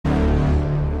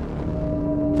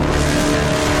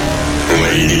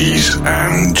Ladies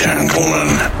and gentlemen,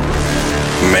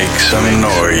 make some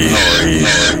noise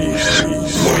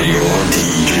for your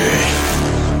DJ,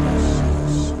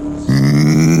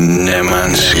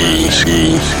 Nemansky.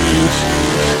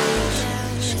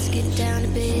 Let's get down to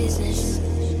business.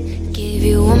 Give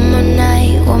you one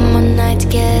more night to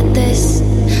get this.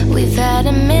 We've had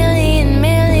a million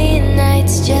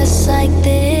nights just like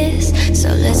this. So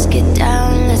let's get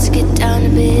down to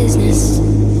business.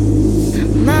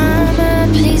 Mama,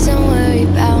 please don't worry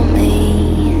about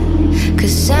me,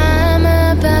 'cause I'm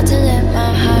about to let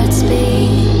my heart speak.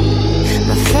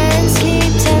 My friends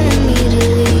keep telling me to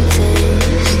leave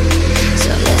this.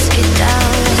 So let's get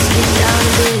down to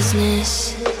business.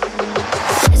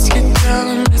 Let's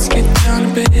get down to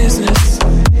business.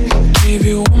 Give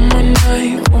you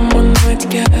one more night to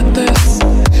get this.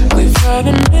 We've had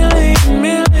a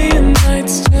million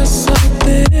nights just like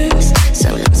this. So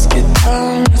let's get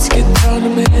down to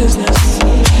business.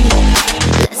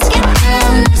 Let's get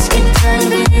down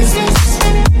to business.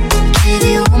 Give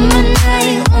you one more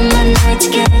night to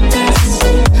get this.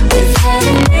 We've had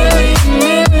a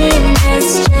million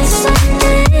nights just like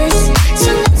this. So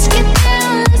let's get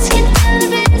down to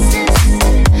business.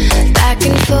 Back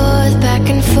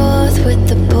and forth with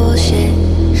the bullshit.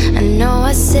 I know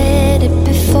I said it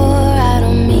before, I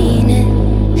don't mean it.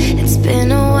 It's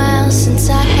been a while since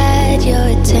I had your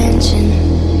attention.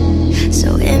 So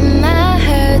it might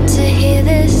hurt to hear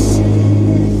this.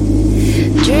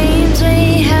 Dreams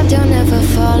we have don't ever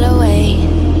fall away.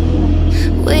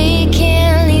 We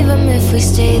can't leave them if we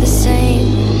stay the same.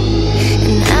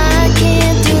 And I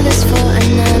can't do this for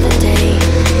another day.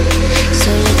 So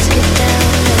let's get down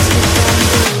to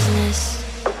business.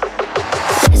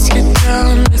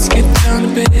 Let's get down to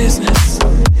business.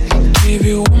 Give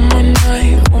you one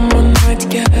more night to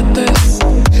get this.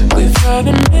 We've had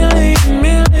a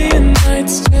million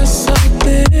nights just like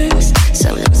this. So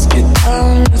let's get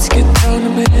down to business. Let's get down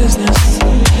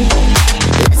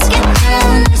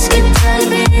to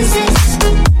business.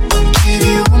 Give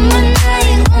you one more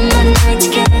night to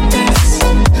get this.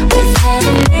 We've had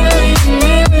a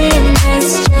million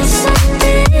nights just like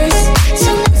this. So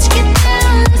let's get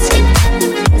down to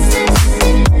business.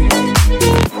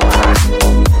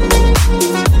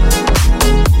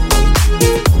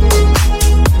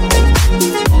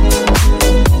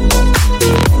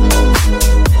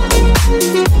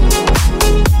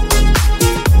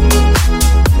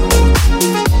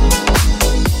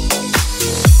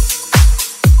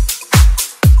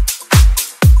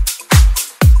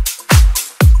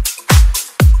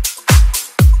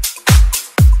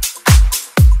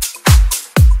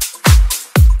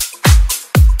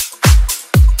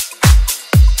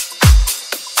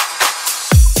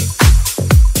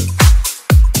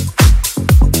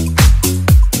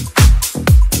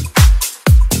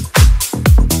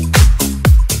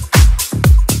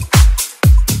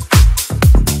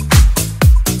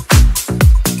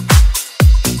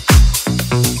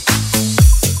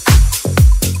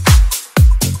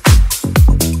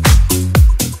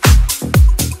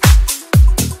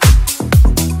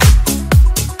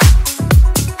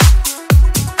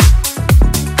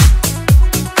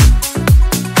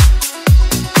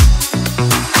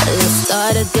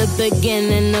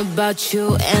 Beginning about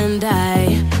you and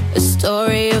I, a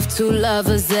story of two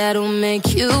lovers that'll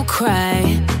make you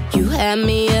cry. You had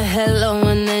me a hello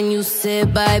and then you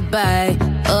said bye-bye.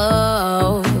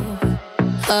 Oh,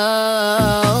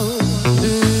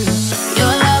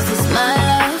 Your love is my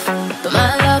love, but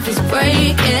my love is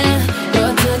breaking.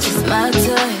 Your touch is my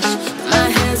touch, but my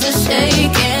hands are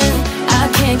shaking. I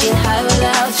can't get high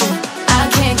without you, I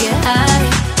can't get high.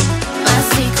 My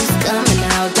secret's coming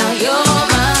out, now you're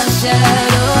my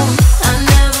shadow. I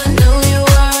never knew you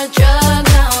were a drug,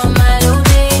 now I'm at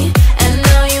OD. And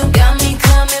now you got me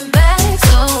coming back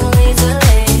so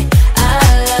easily. I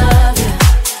love you,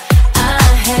 I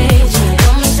hate you.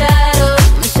 You're my shadow,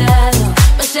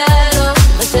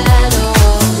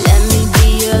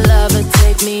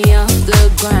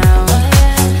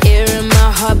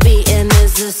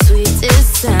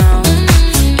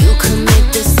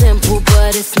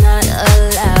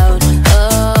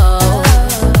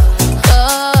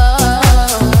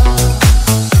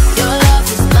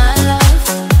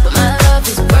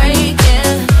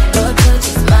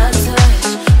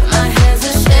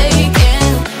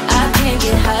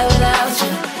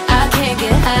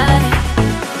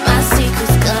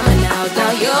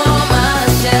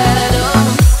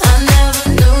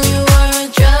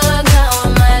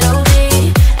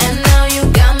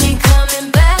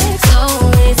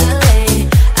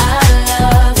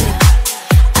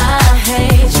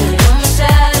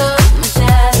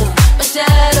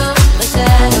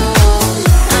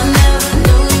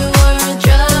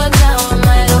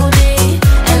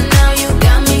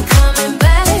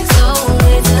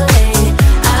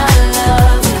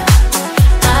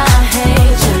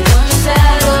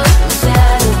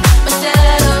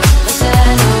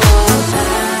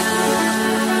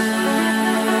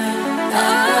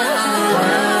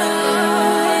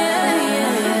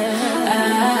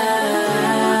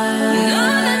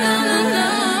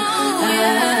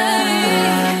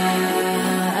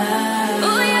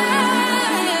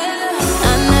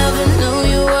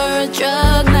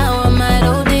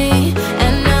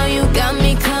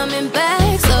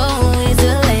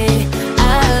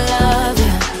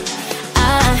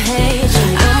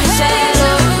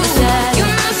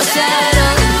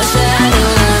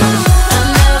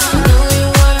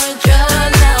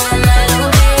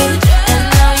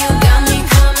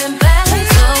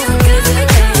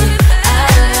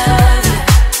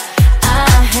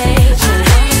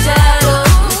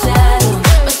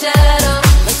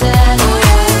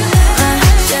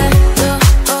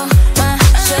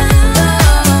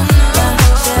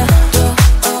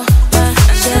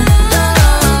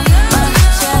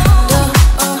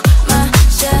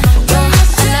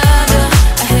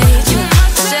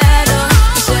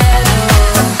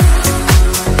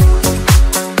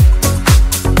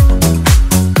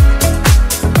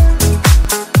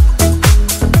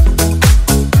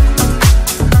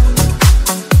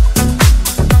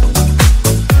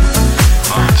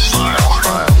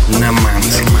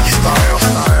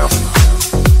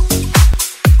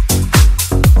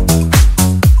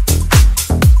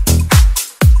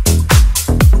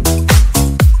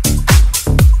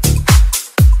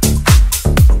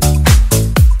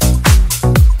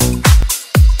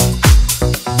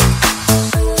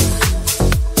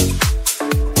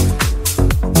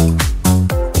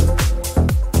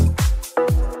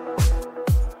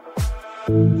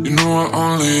 You know I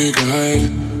only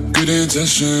got good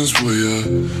intentions for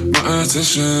you. My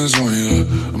attention's on you.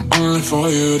 I'm only for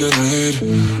you tonight.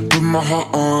 Put my heart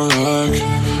on lock,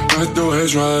 right the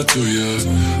waves right to you.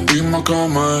 Be my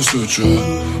Kama Sutra.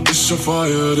 It's so for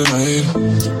you tonight.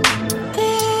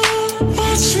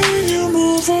 Watching you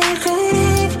move, I caught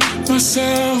up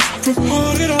myself. From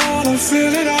holding on, I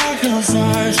feel it, I can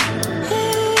fight.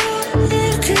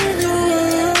 Looking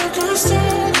away, I can't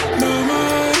stop my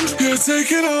mind. You're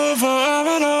taking over, I'm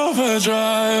an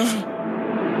overdrive.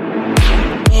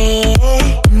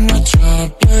 Oh, I'm not trying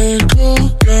to play it cool.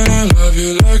 Gonna love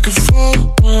you like a fool.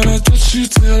 Wanna touch you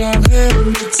till I'm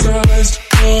hypnotized.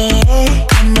 Oh,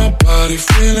 my body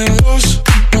feeling loose.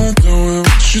 I'm doing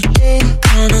what you do.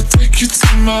 Wanna take you to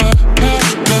my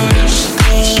paradise.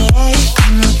 Oh,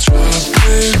 I'm not trying to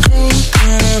play it cool.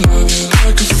 Gonna love you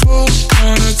like a fool.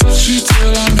 Wanna touch you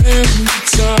till I'm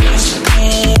hypnotized.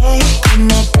 Oh,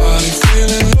 my body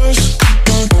feeling loose.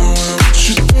 I'm doing what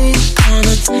you do.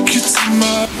 Wanna take you to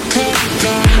my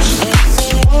paradise.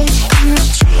 Oh, I'm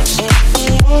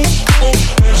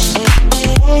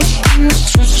not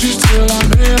touch you till I'm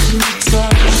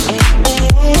hypnotized.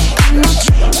 I'm not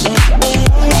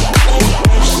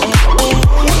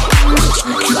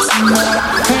take you to my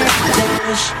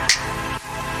paradise.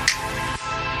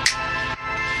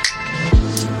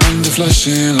 Under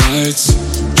flashing lights,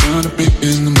 trying to be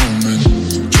in the moment,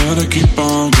 trying to keep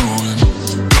on going.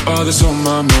 Got all this on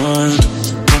my mind,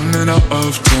 running out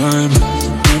of time,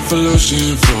 never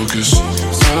losing focus.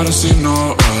 I don't see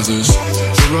no others,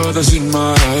 zero that's in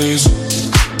my eyes.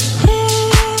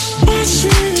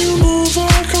 Watching you move, I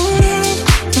can't help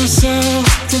myself.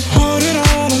 From holding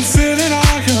on, I'm feeling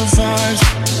I can fight.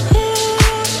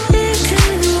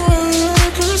 Looking away, I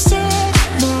can't stop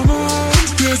my mind.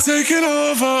 You're taking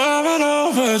over, I'm an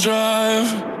overdrive.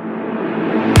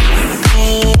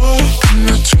 Oh, I'm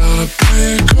not trying to play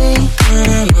it cool.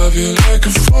 Gonna love you like a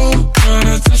fool.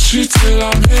 Wanna touch you till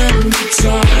I'm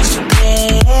hypnotized.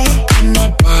 Oh, my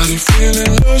body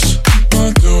feeling loose.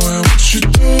 I'm doing what you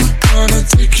do. Wanna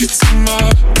take you to my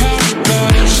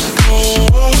paradise.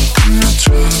 Oh, I'm not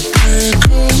trying to play it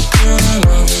cool. Gonna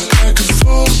love you like a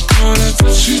fool. Wanna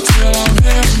touch you till I'm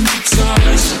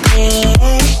hypnotized.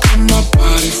 Oh, my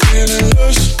body feeling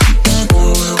loose. I'm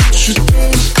doing what you do.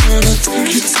 Wanna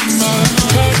take you to my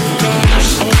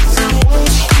paradise.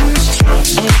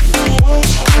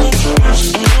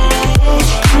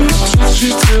 Touch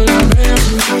you till I'm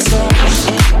hypnotized.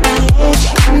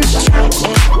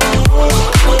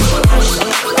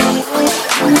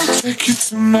 Take you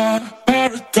to my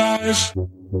paradise.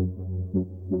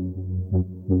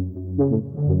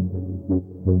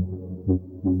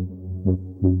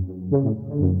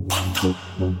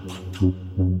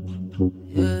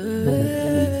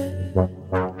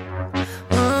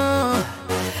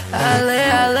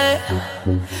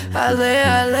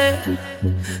 Ale,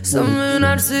 some and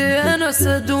I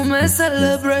said do me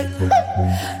celebrate.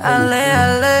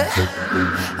 Ale,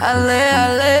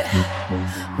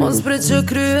 mos spre që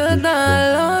kryet në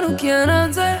alo nuk jena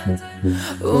nxe.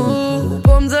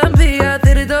 Po më dhja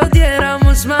diri do tjera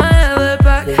mush ma edhe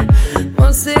pak.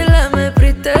 Mos i le me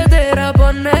prite dera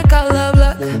po ne kalla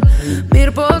blak.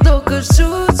 Mirë po do kështu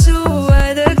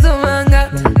hajde këto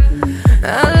mangat.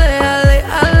 Ale,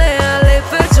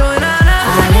 pechojna na.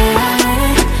 Ale,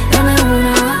 dame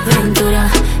una aventura.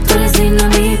 Tú eres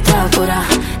dinamita pura.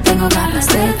 Tengo ganas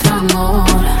de tu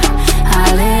amor.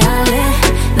 Ale,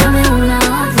 dame una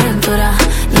aventura.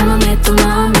 Llámame tu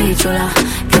mami chula,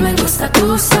 que me gusta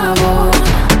tu sabor.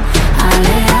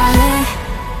 Ale.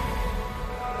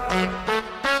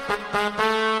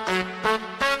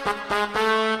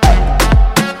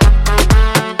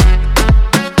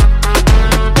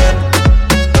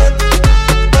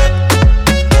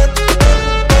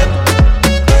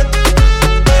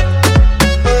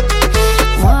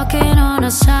 Walking on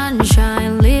a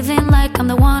sunshine, living like I'm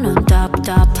the one on top.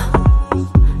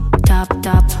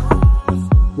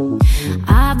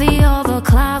 I'll be over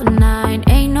cloud nine.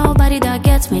 Ain't nobody that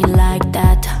gets me like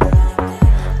that.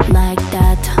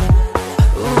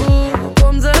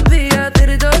 Po më dhja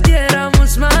diri do tjera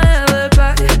mush ma edhe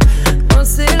pak.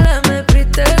 Mos i le me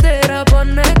prite dera po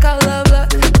ne kalla blak.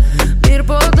 Mirë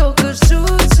po do kështu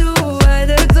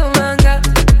hajde këto mangat.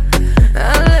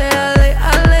 Ale,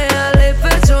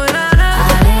 pechojna na.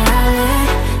 Ale,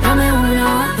 dame una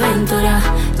aventura.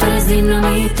 Tú eres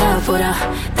dinamita pura.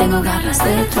 Tengo ganas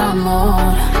de tu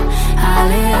amor.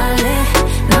 Ale,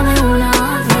 dame una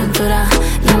aventura.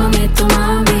 Llámame tu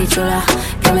mami chula,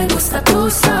 que me gusta tu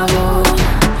sabor.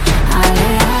 Ale.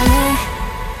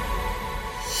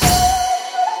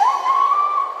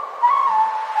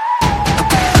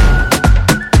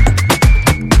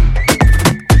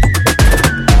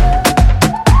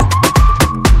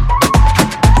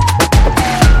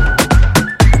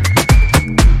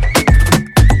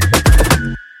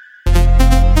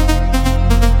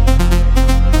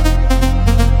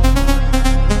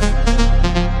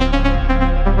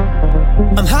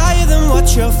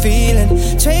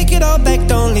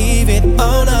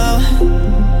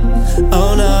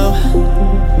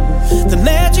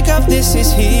 of this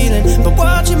is healing, but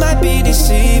what you might be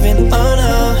deceiving. Oh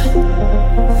no,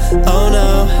 oh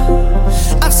no.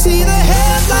 I see the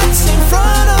headlights in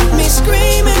front of me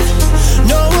screaming.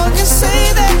 No one can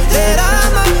say that I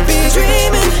might be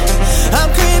dreaming. I'm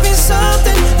craving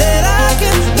something that I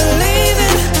can believe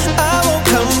in. I won't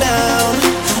come down,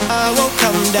 I won't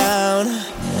come down.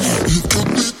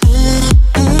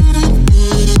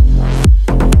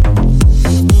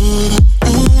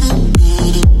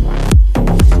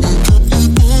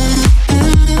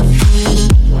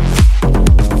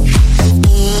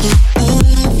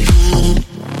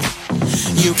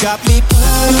 You got me.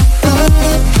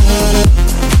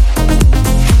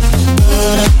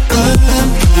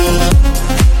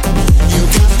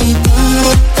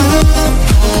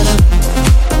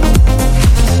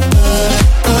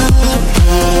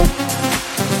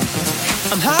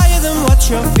 I'm higher than what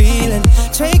you're feeling.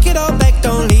 Take it all back,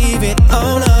 don't leave it.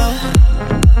 Oh no,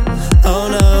 oh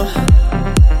no.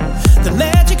 The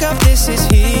magic of this is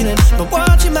healing, but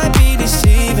what you might be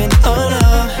deceiving. Oh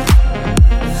no,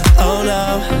 oh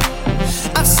no.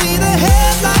 I see the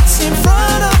headlights in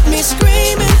front of me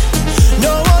screaming.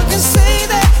 No one can say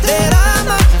that I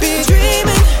might be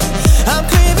dreaming. I'm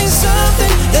craving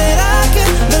something that I can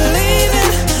believe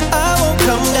in. I won't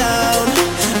come down,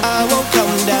 I won't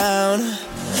come down.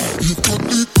 You got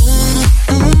me.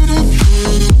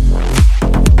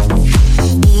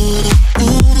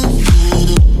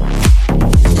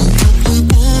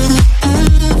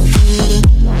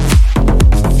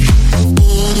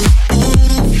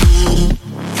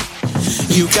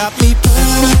 You got me.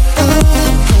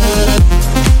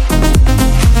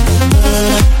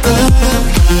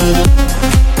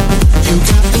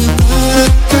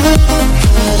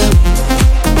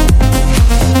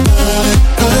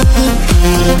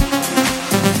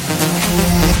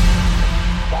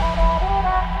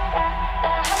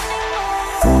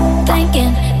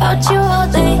 Thinking about you all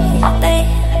day.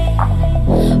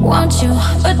 Want you,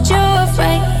 but you're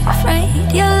afraid.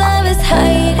 Your love is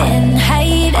hiding.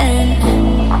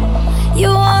 You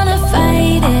wanna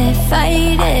fight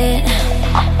it.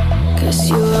 'Cause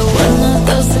you are one of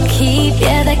those to keep,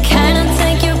 yeah, that kind of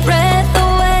take your breath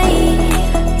away.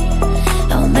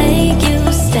 I'll make you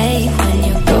stay. When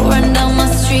you go run down my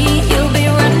street, you'll be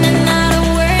running out of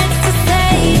words to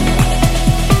say.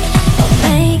 I'll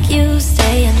make you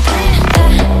stay and the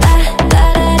honeymoon,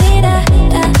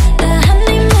 the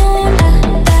honeymoon,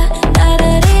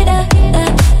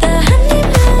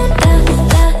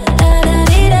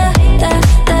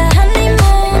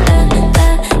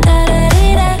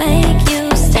 make you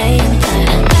stay and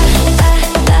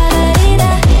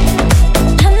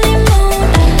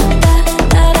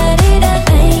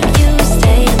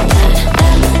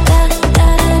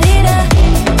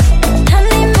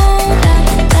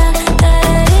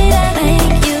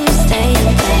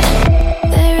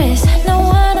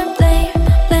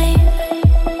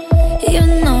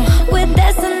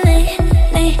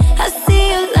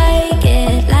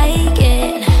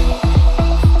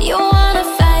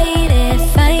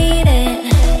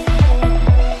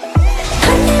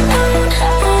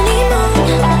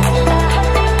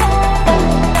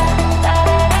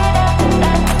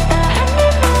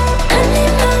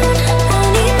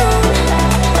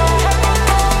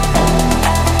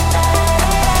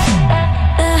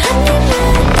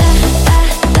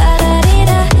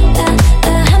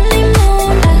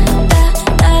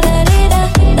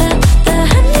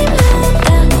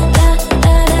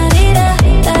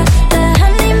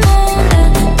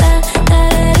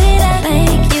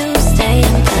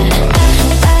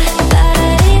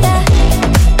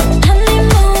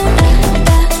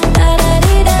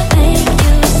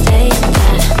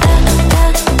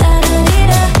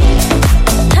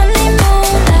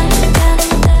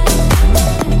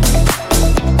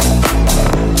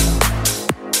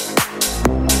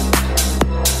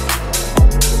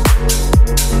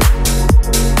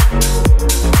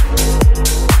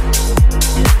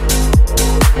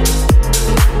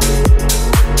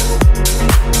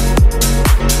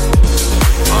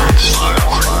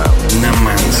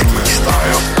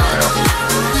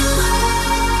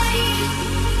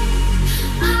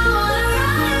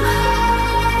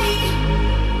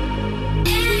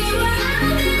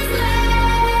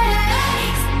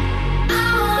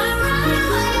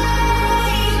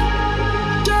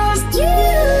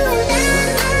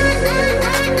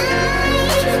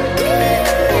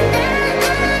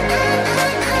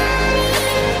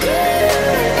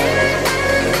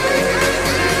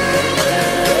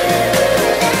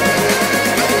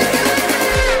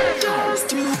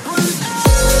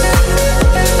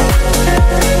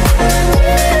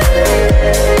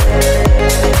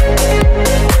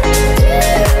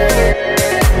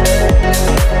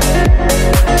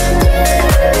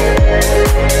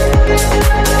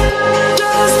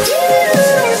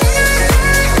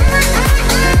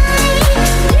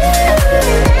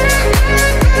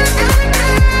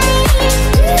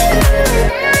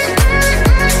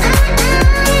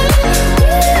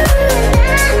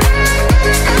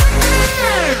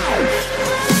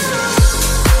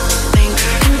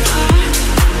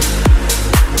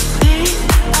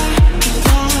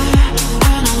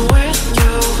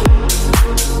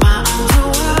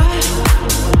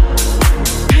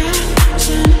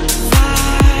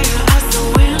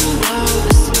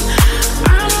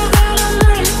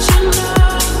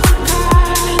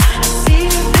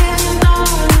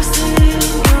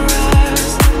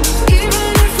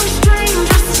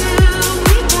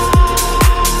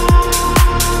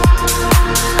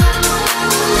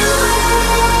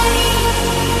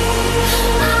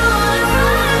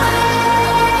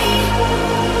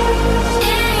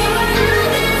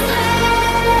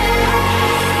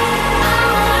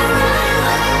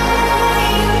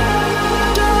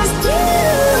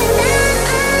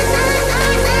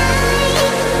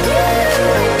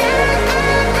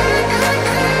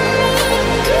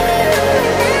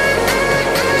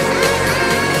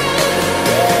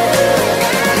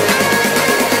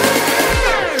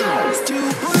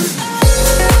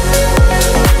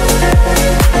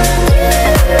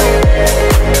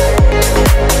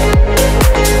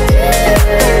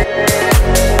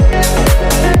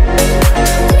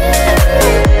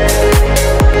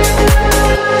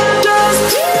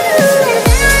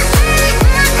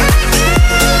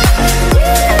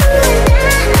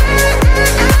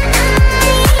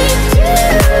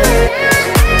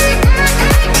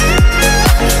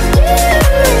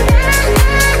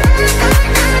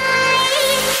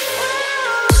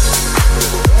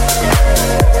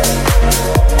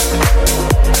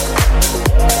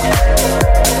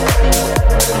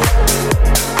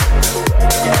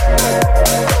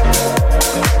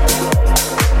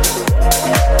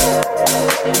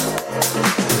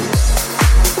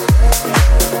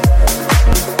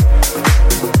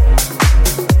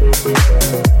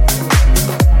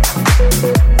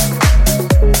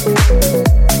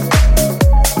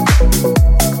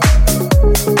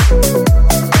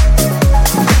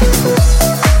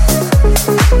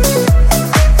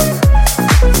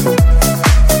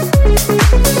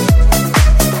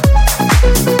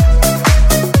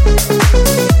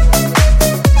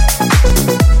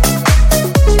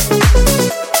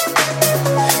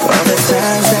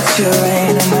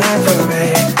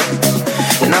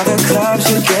clubs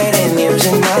you get in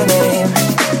using my name.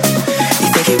 You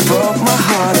think you broke my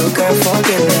heart, oh girl,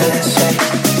 forgiveness.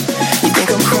 You think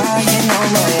I'm crying on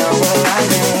my own, well I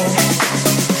ain't.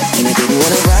 And I didn't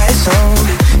wanna write a song,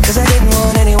 cause I didn't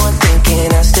want anyone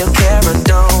thinking I still care or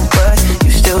don't. But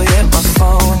you still hit my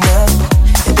phone up,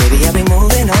 and baby I've been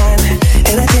moving on.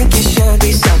 And I think you should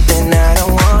be something I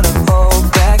don't wanna hold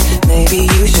back. Maybe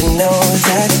you should know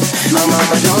that my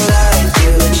mama don't like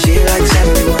you, and she likes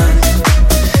everyone.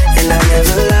 And I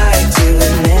never lied to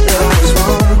admit that I was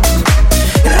wrong.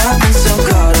 And I've been so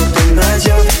caught up in my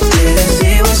joke, didn't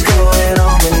see what's going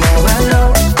on, but now I know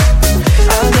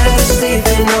I'll never sleep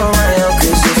in on my own.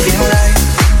 Cause if you like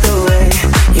the way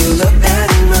you look that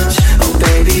much, oh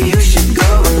baby you should go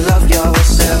and love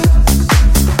yourself.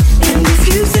 And if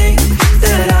you think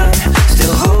that I'm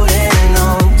still holding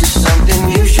on to something,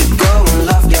 you should go and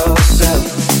love yourself.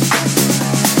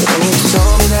 When you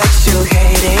told me that you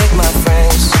hated my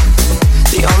friends,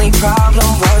 the only problem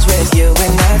was with you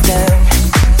and not them.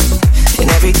 And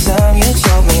every time you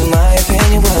told me my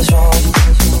opinion was wrong,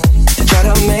 you tried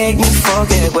to make me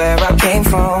forget where I came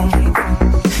from.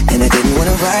 And I didn't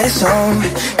wanna write a song,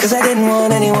 cause I didn't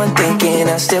want anyone thinking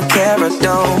I still care or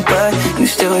don't. But you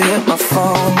still hit my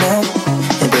phone up,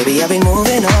 and baby I've been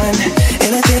moving on.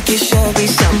 And I think you should be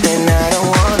something I don't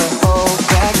wanna hold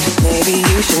back. Maybe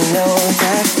you should know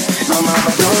that my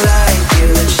mama don't like you,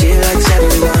 and she likes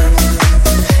everyone.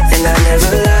 And I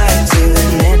never lied to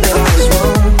admit that I was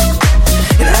wrong.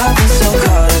 And I've been so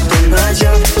caught up in my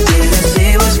job, didn't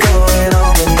see what's going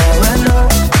on, but now I know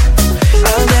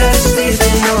I'll never sleep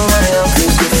in on my own.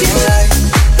 Cause if you like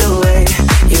the way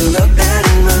you look that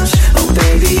much, oh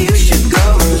baby you should go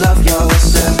and love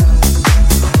yourself.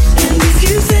 And if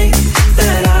you think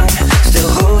that I'm still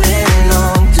holding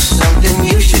on to something,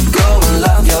 you should go and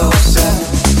love yourself.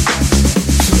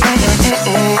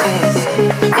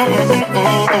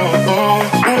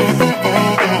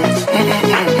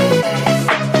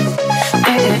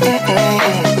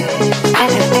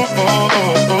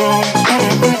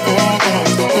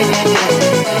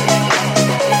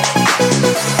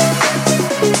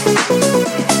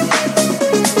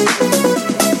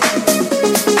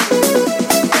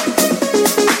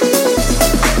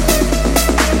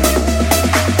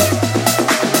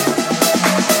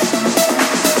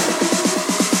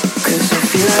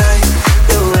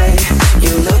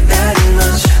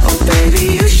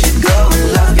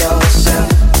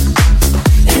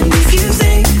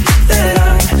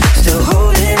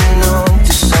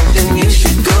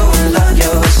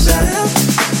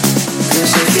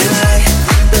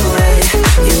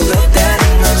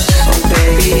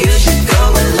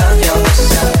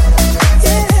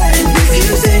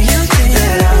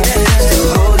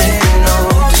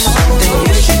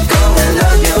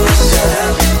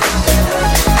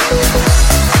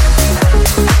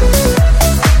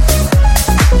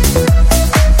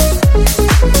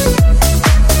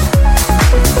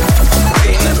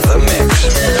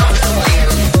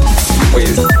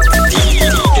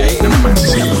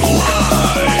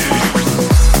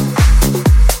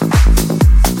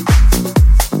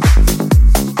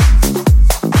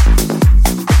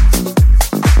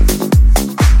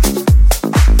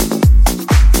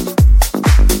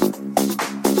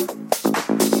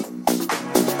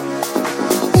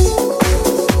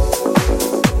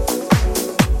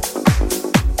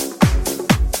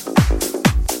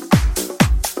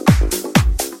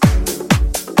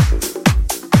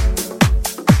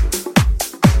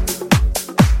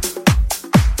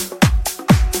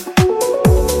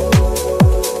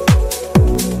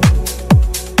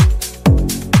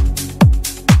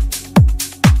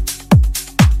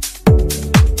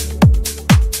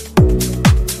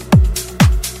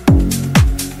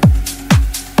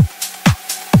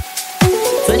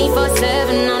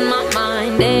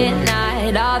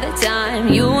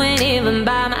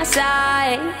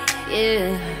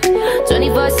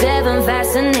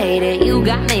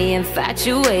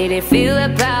 Infatuated, feel the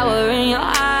power in your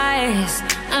eyes.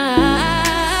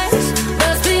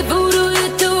 Must be voodoo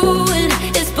you're doing,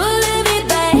 it's pulling me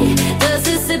back. Does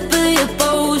a sip of your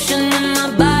potion and my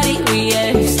body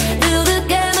reacts? Feel the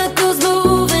chemicals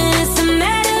moving, it's a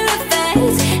matter of fact.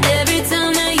 Every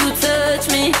time that you touch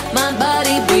me, my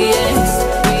body reacts,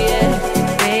 reacts,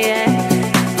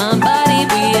 reacts. My body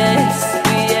reacts,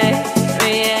 reacts,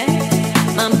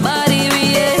 reacts. My body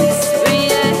reacts,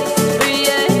 reacts,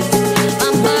 reacts.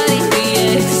 My body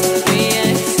reacts,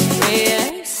 reacts.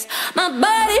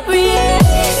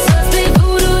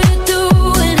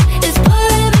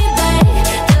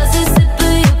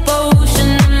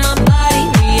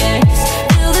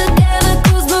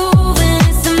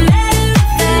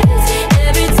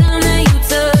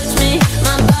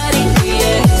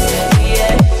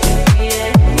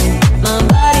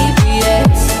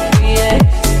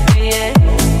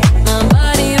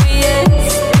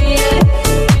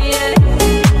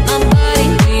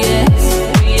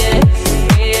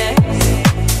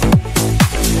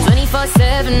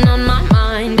 24/7 on my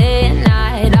mind, day and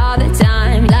night, all the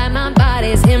time. Like my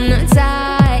body's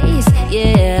hypnotized,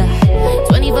 yeah.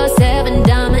 24/7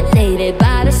 dominated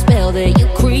by the spell that you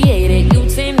created. You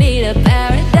take me to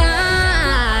paradise.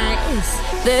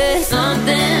 There's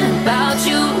something about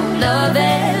you, love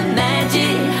and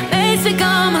magic. Makes me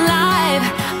come alive,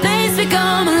 makes me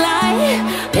come alive.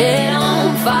 Head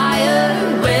on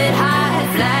fire, red hot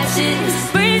flashes,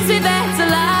 brings me back to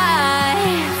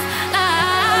life.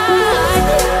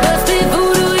 Must be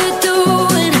voodoo you're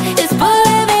doing, it's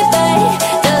pulling me back.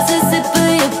 Just a sip of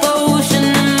your potion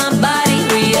and my body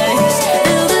reacts.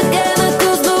 Feel the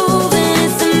chemicals moving,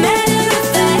 it's a matter of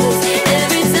fact.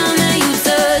 Every time that you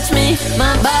touch me,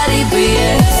 my body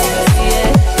reacts.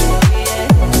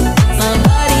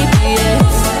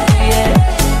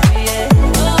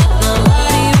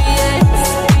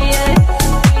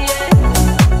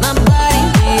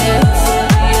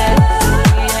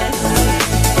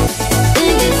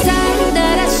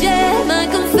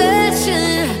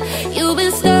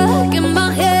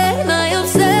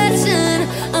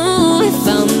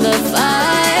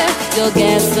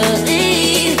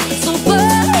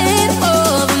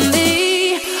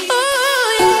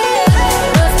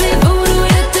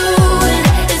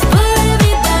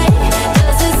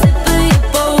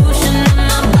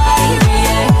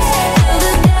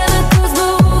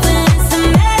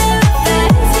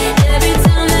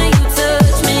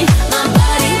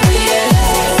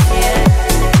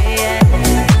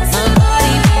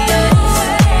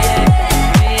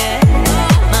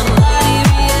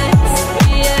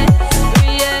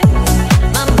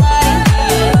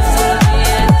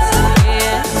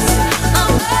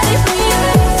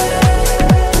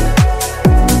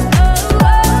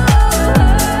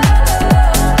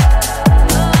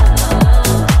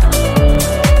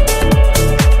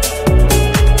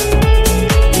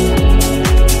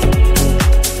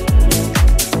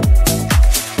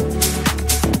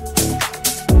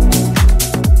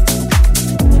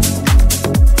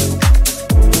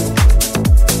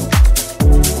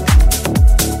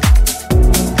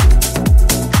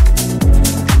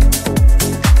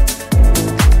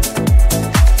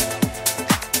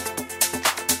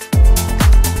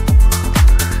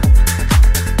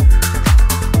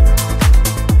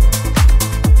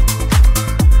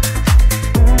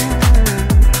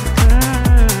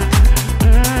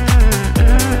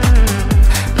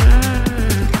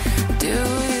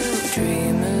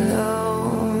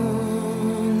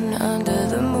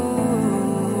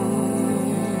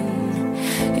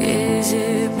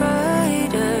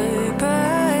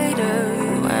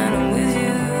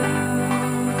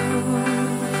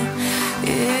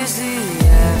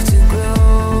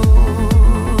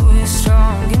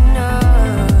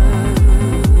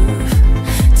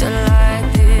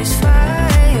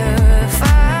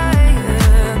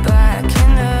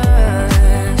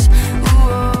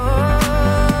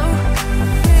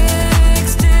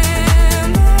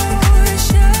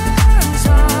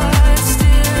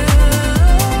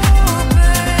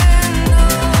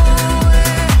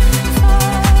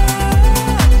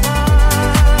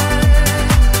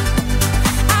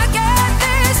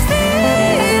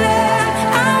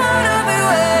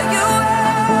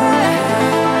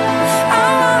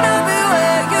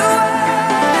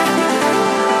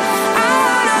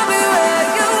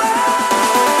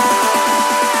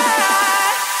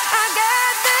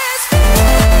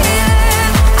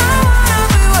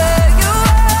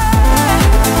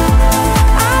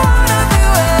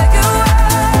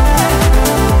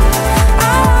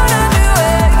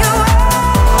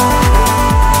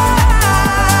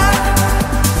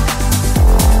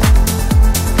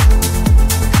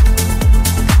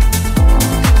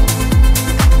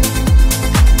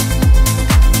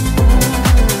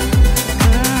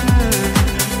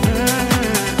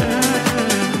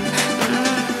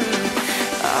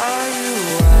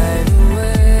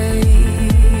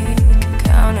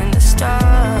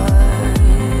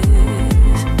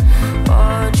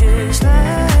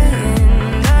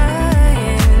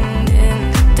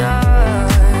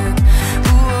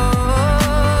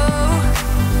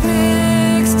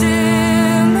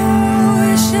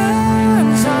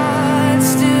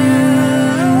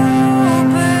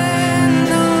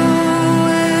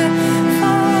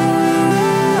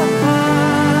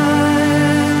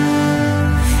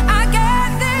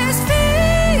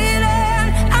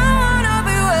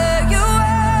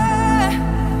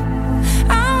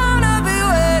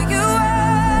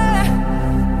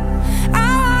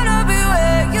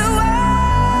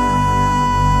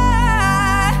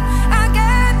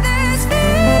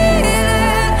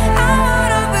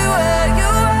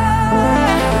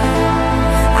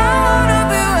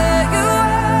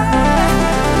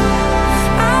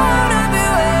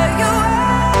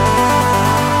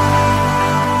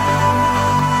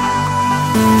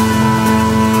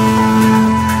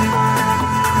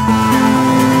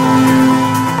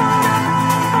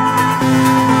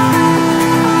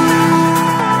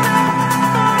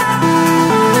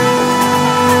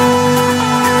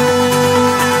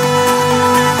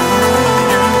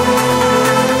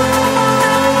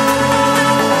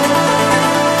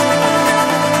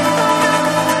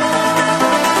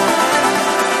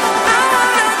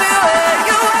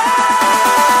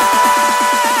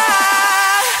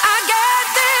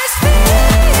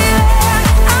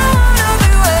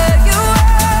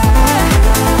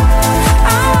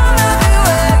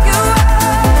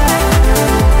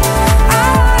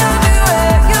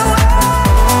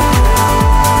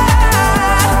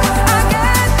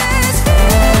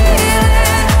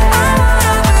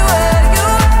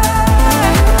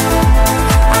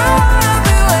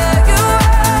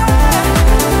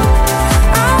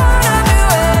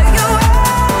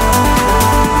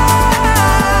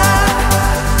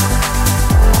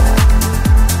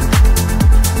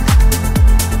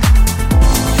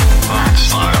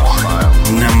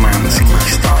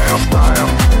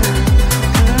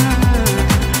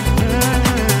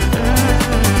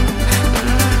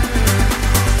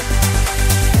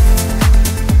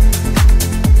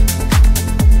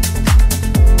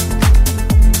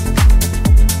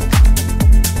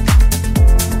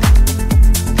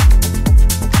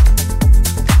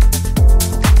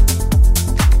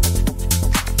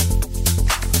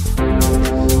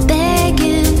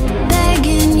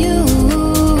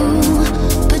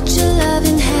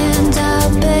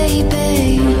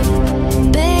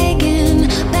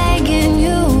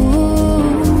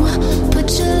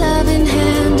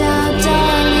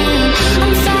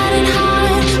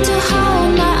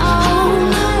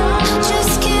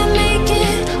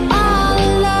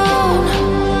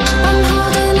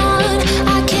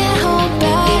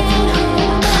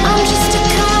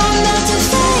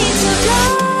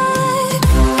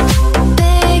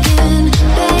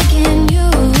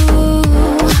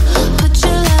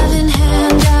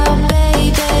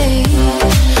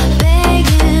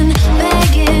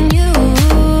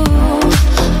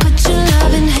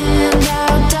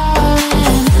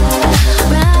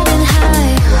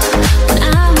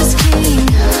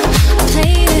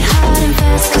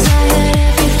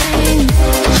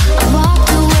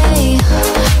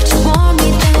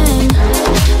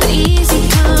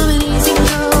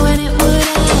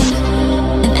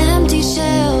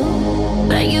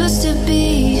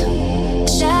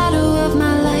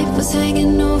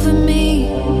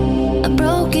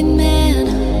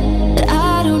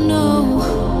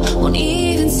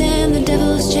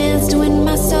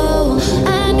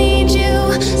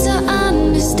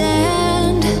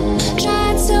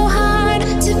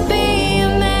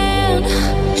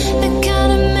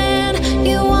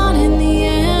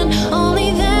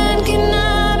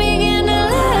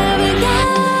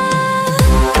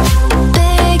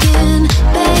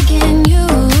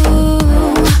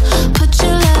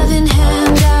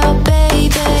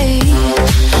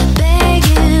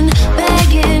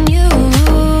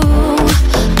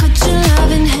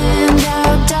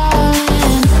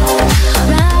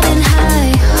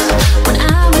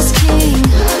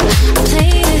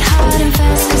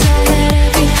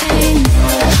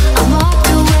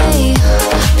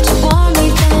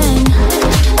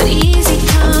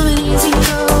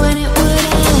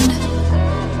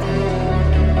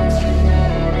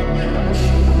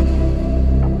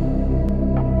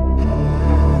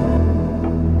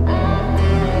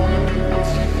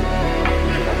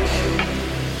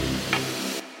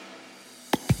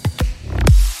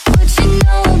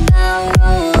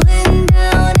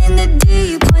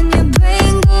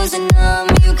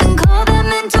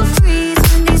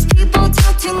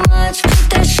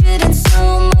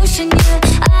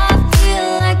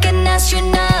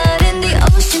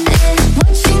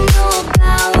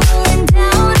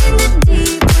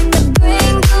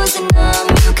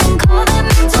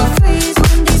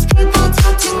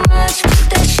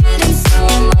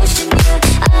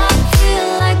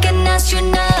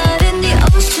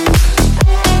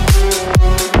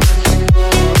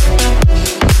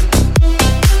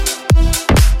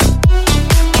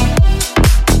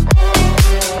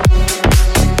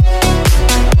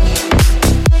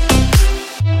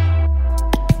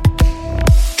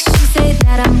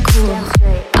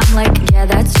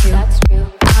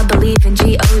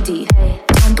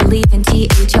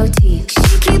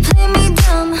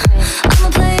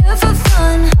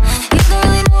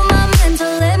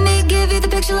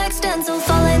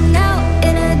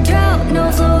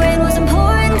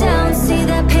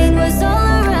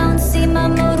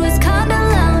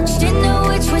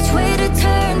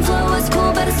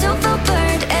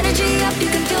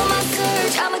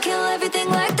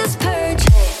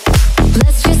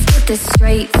 this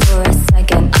straight for a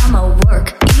second. I'ma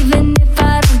work, even if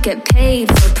I don't get paid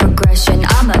for progression.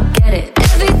 I'ma get it.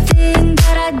 Everything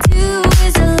that I do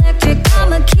is electric.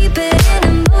 I'ma keep it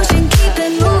in motion, keep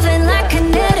it moving like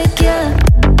kinetic, yeah.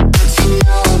 What you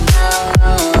know about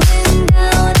rolling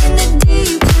down in the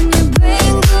deep? When your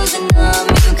brain goes numb,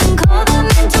 you can call that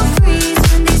mental freeze.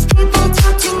 When these people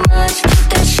talk too much, put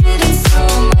that shit in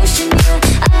slow motion, yeah.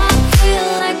 I feel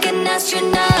like an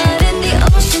astronaut in the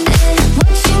ocean, and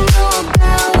what you know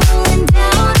about rolling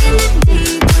down in the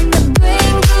deep? When the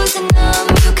brain goes numb,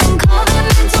 you can call that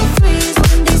mental freeze.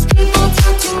 When these people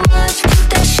talk too much, put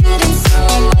that shit in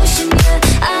slow motion, yeah.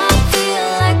 I feel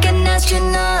like an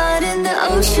astronaut in the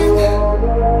ocean.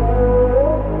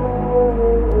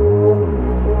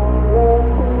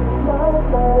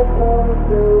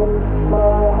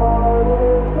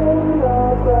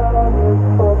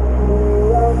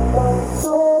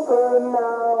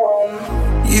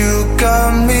 You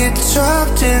got me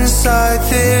trapped inside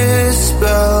this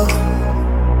spell.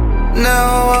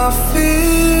 Now I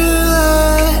feel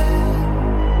it.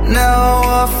 Now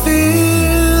I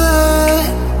feel it.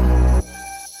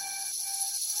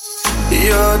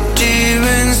 Your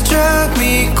demons drag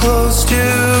me close to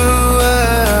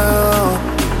hell.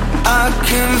 I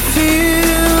can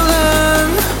feel them.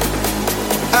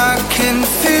 I can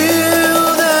feel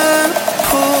them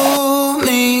pull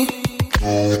me.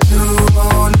 You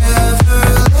won't ever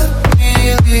let me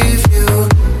leave you.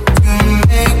 You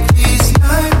make these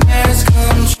nightmares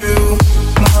come true.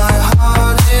 My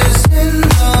heart is in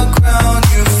the ground.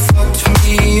 You fucked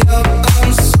me up.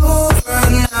 I'm sober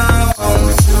now.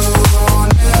 You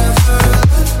won't ever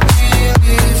let me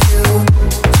leave you.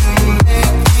 You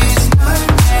make these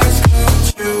nightmares come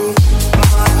true.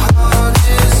 My heart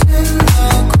is in the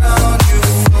ground. You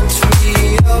fucked me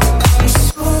up. I'm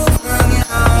sober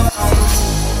now.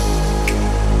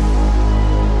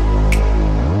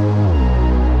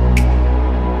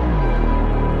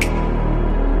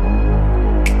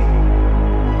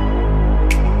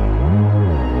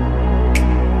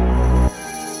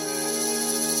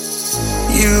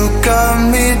 You got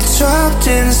me trapped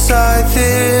inside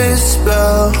this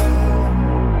spell.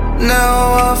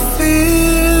 Now I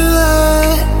feel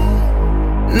it.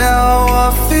 Now I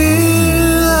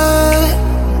feel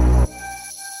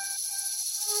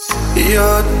it.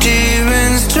 Your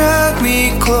demons drag me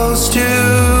close to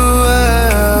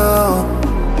hell.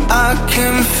 I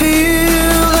can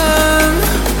feel them.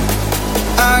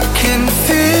 I can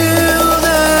feel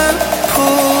them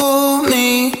pull me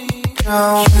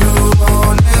down. You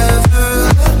won't ever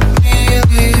let me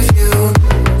leave you.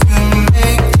 You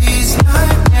make these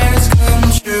nightmares come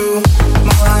true.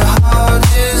 My heart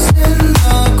is in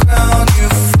the ground. You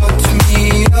fucked me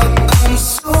up. I'm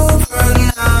sober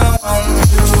now.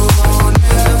 You won't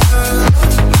ever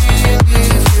let me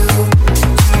leave you.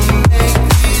 You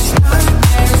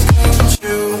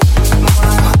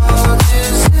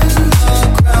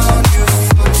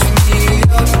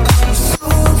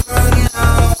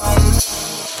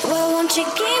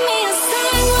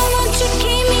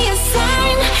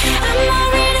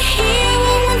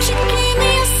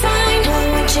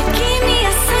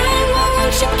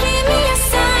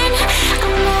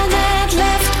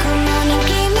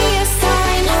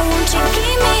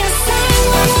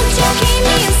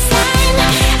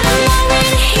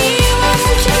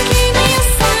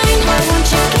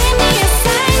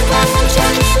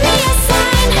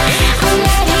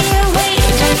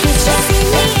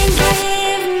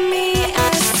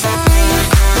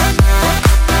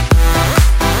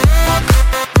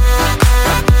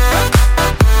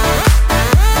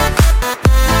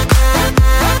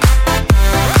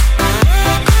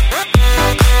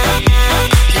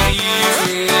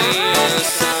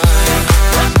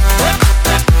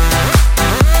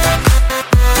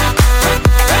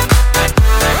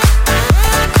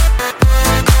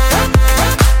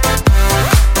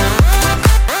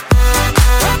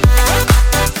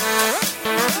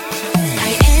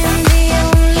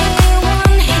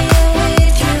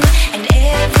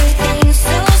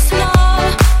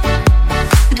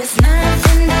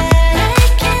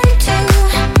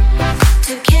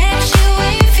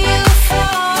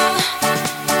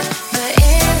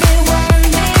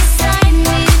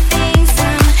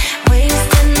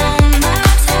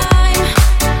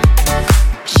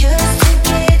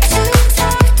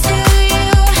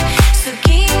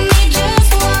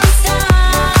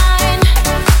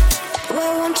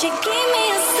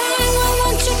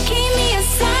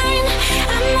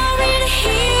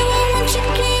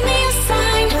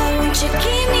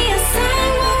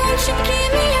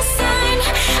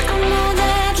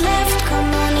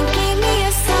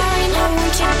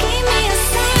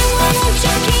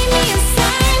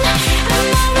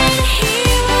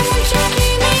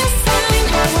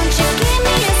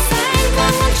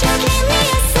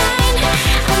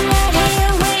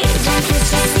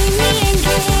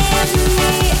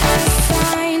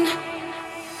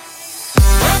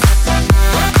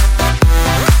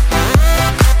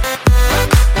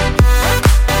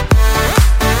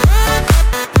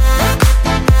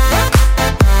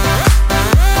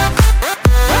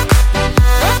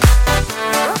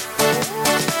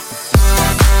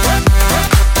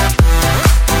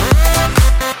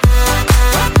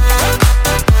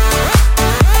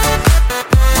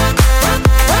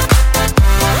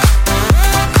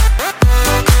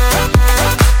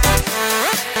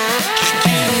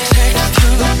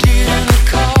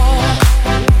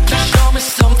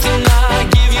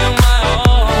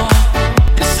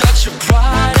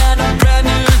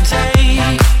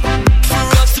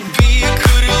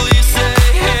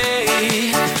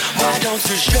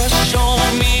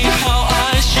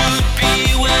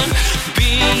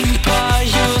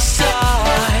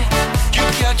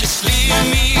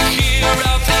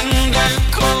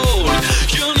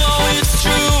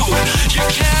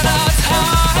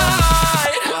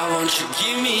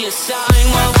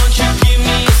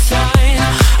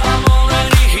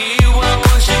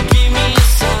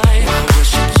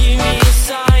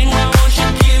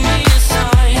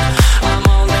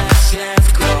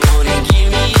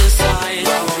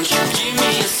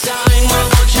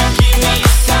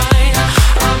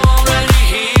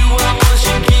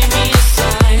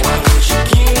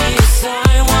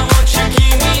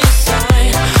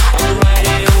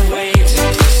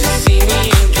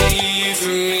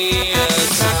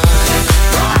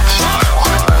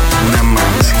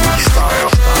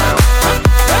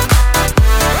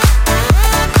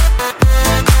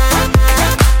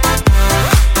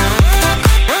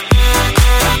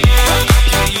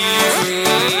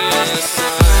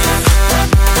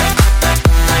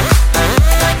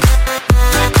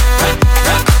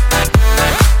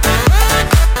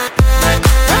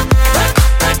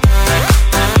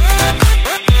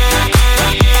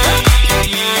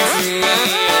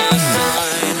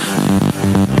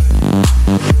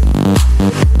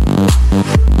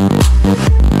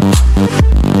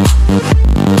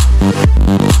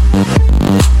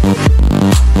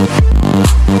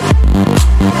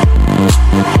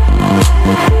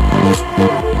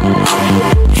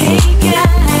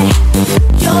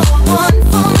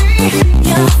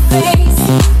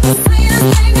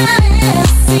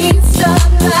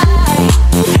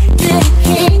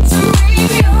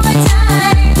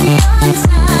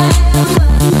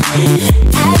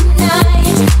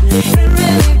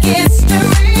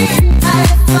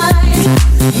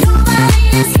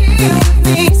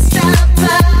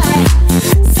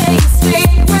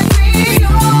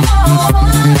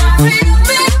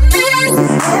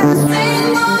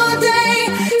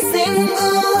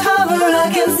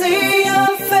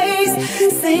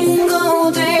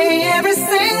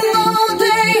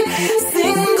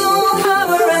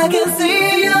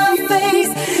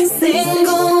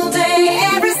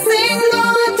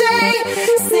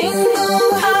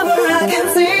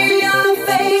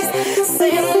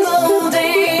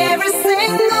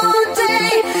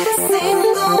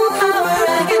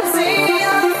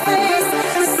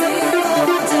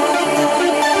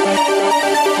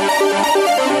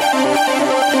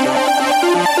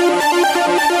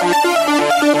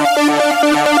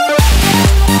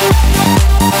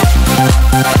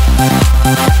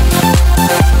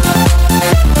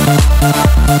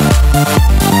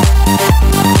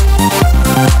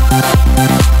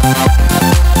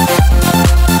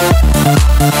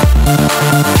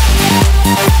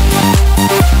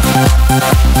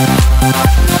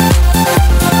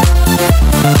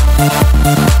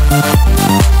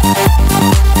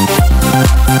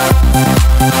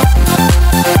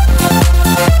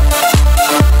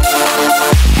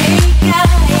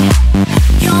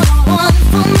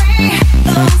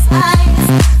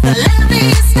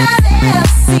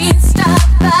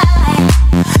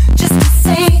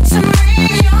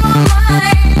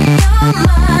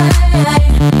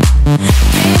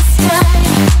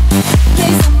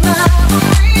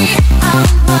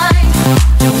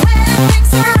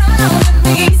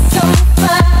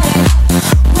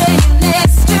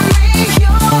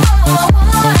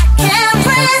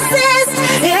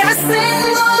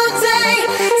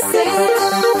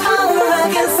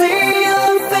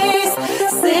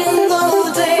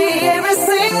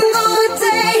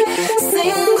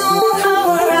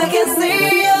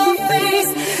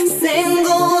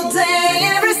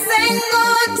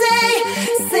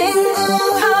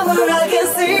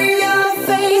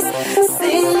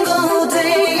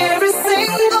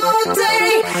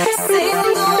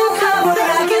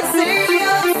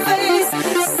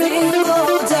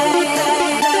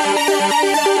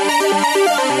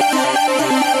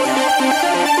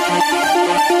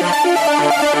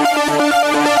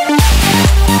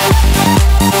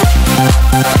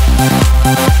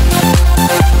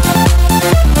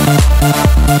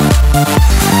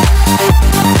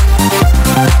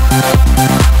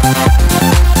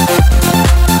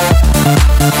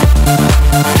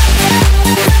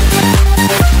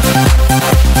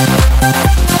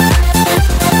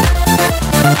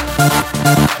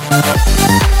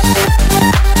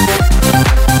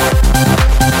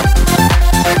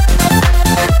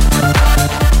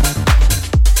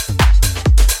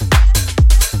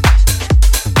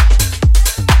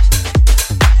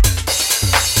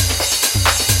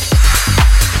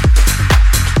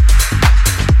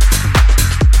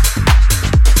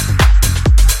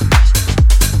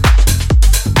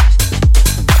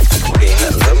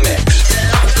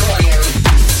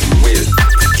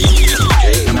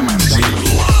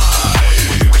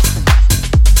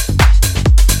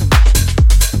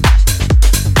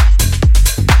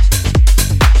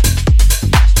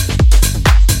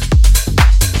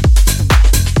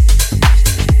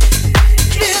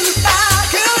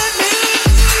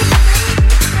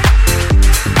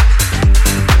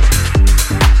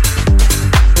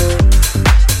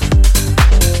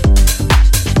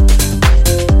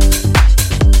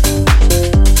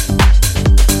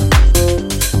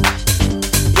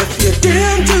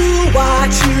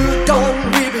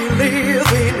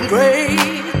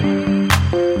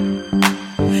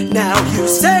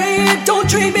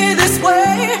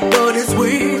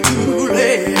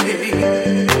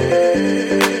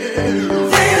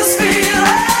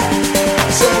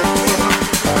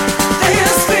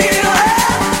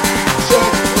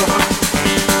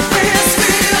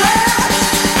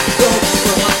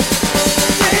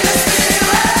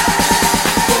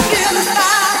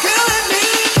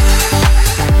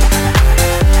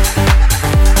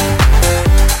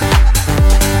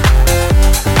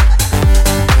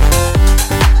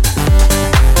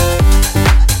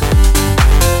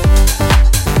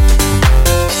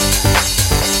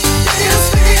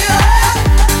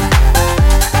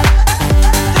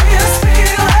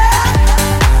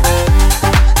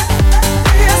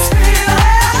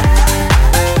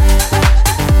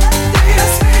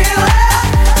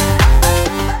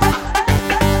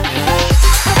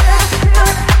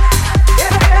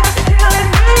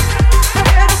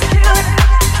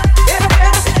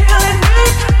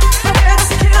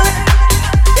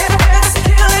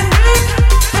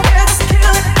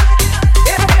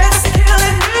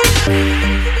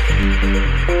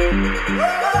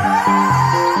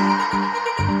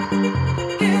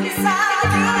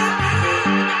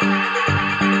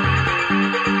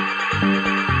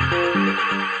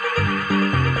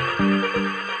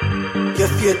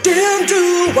you didn't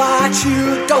do what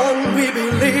you done, we be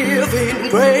living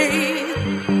great.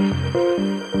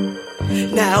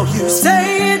 Now you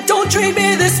say don't treat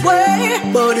me this way,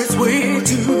 but it's way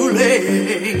too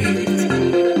late.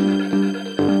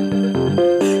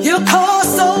 You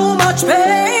cause so much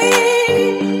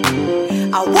pain,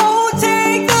 I won't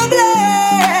take the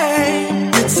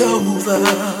blame. It's over.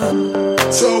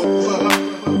 It's over.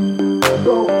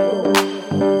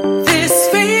 This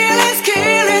feeling's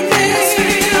killing me.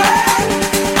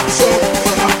 It's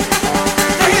over.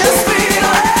 This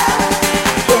feeling.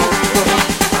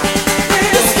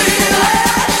 This feeling.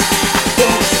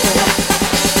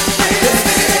 This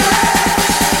feeling.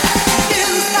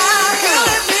 Inside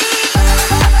killing me.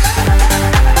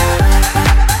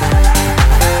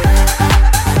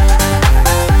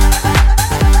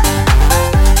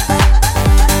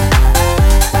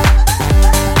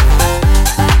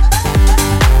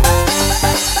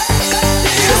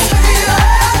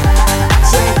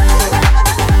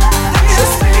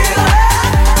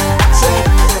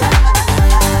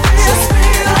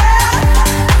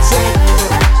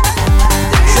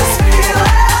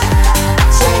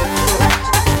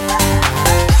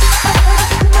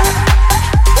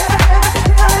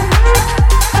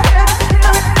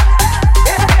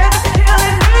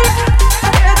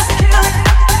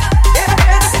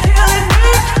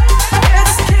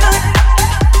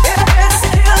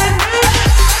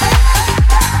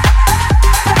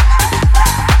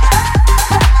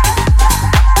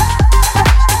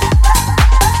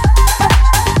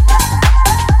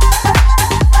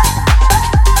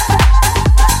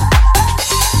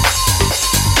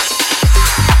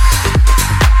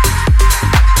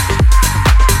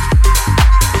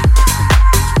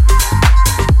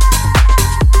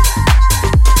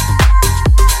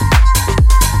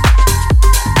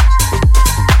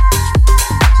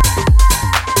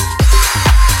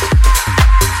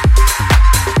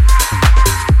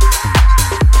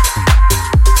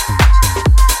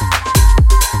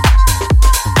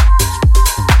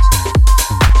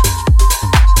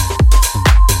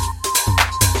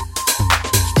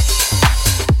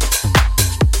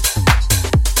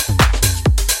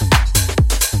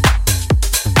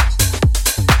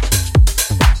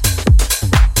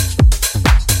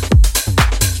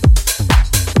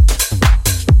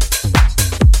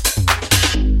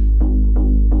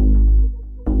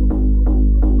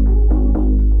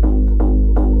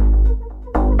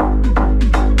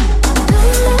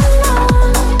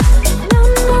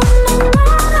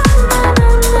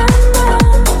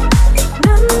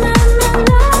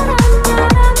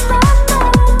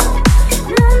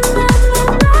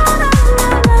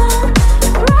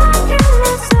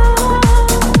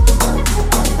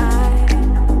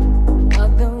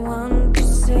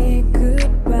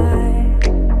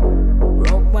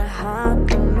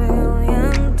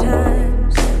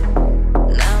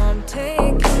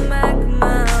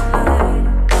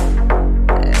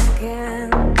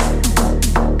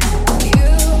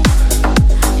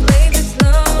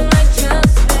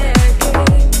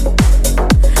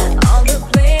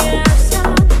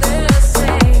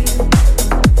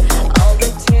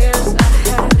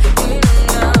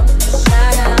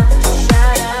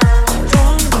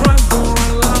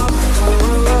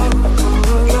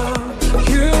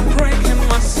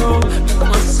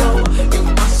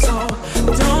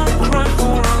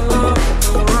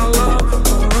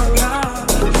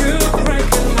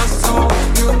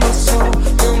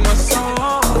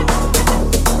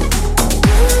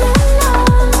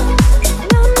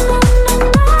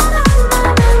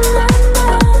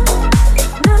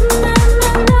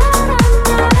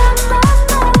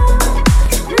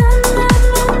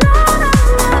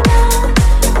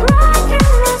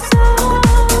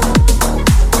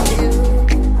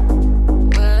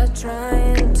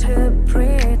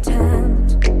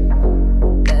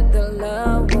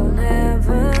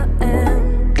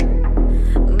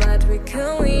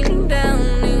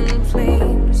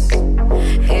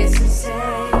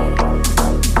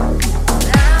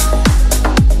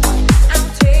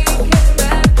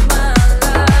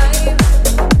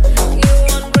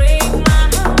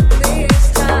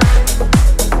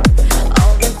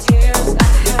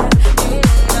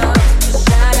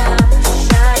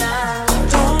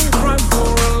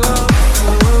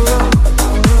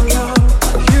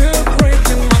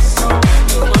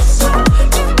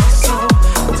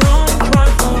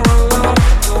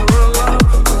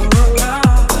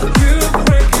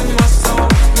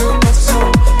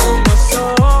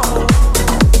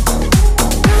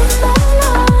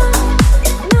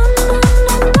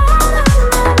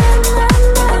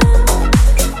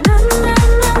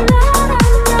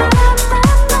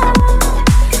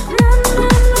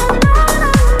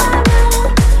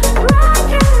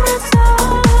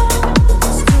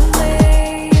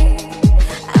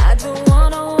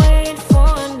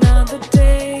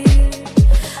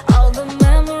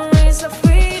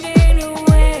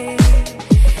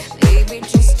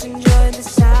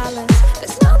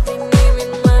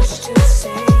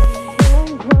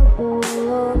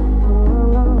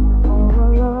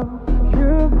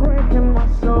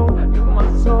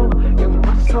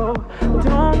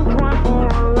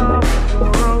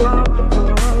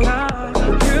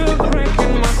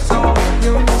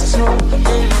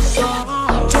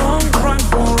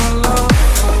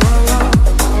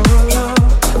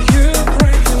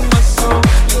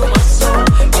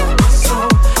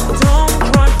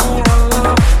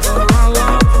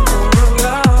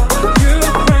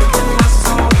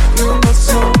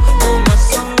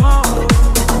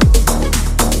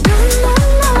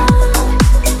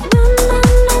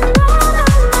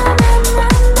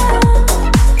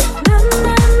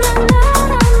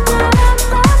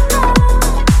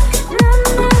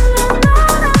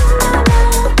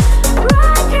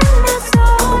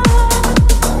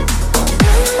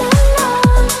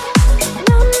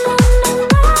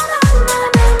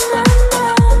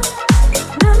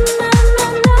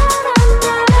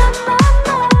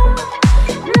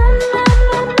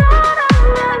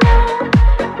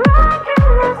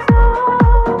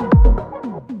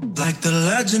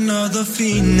 of the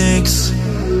phoenix.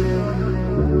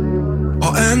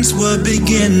 All ends were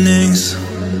beginnings.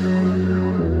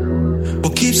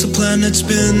 What keeps the planet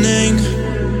spinning?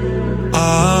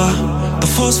 The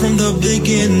force from the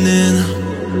beginning.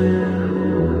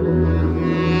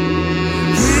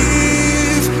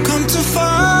 We've come too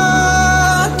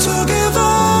far to give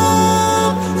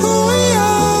up who we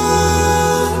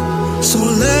are. So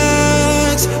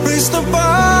let's raise the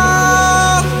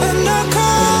bar and our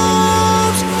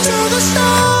cups to the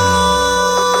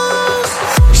stars.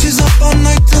 She's up all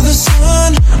night to the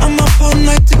sun. I'm up all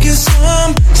night to get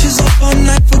some. She's up all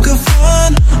night for good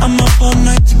fun. I'm up all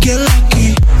night to get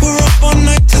lucky. We're up all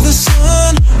night to the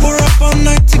sun. We're up all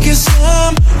night to get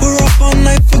some. We're up all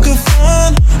night for good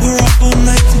fun. We're up all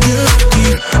night to get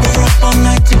lucky. We're up all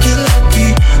night to get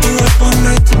lucky. We're up all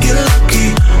night to get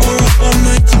lucky. We're up all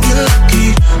night to get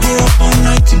lucky. We're up all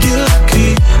night to get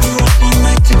lucky. We're up all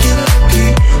night to get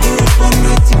lucky. We're up all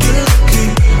night to get lucky.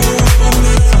 We're up all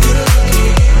night to get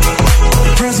lucky.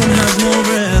 The present has no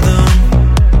rhythm.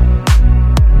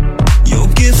 Your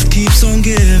gift keeps on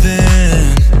giving.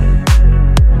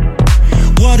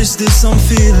 What is this I'm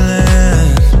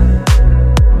feeling?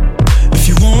 If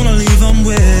you wanna leave, I'm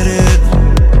with it.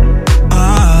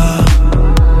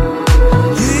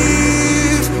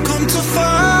 We've come too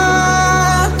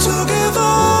far to give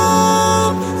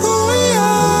up who we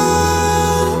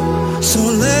are. So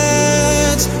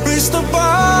let's raise the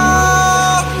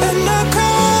bar and our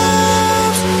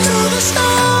cups to the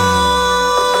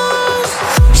stars.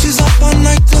 She's up all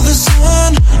night to the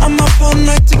sun. I'm up all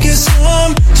night to get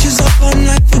some. She's up all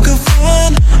night for good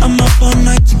fun. I'm up all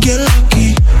night to get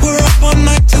lucky. We're up all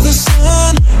night to the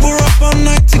sun. We're up all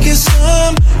night to get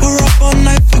some. We're up all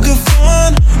night for good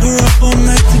fun. We're up all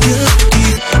night to get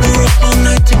lucky. We're up all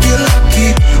night to get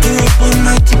lucky. We're up all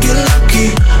night to get lucky.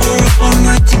 We're up all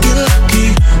night to get lucky.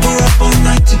 We're up all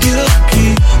night to get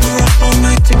lucky. We're up all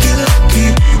night to get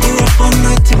lucky. We're up all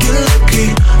night to get lucky.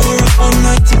 We're up all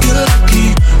night to get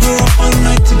lucky. We're up all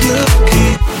night to get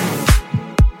lucky.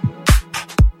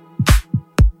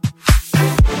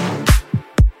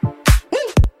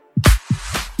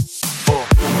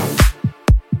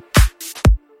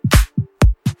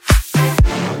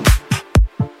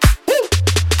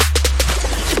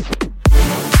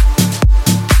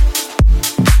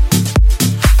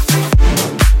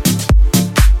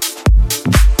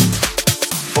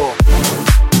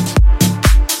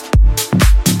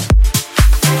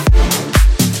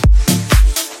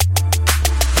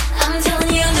 I'm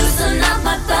telling you, loosen up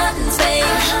my buttons, babe.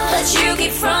 But you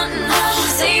keep frontin',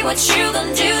 say what you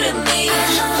gon' do to me.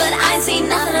 But I see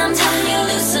nothing, I'm telling you,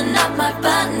 loosen up my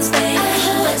buttons, babe.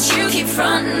 But you keep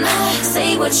frontin',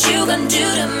 say what you gon' do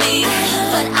to me.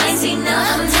 But I see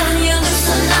nothing, I'm telling you,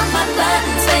 loosen up my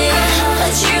buttons, babe.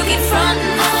 But you keep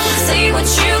frontin', say what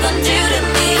you gon' do to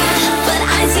me. But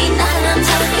I see nothing, I'm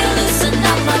telling you, loosen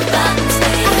up my buttons,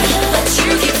 babe. But you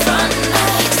keep frontin',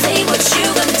 say what you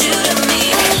gon' do to me.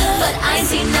 But I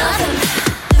see nothing.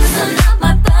 Loosen up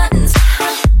my buttons.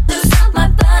 Loosen up my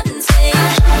buttons, babe.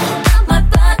 Up my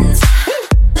buttons.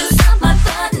 Loosen up my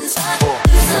buttons.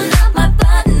 Loosen up my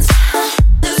buttons.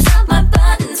 Loosen up my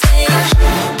buttons, babe.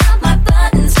 Up my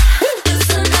buttons.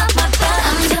 Loosen up my buttons.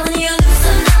 I'm telling you,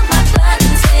 loosen up my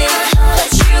buttons, babe. But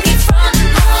you keep frontin'.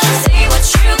 Say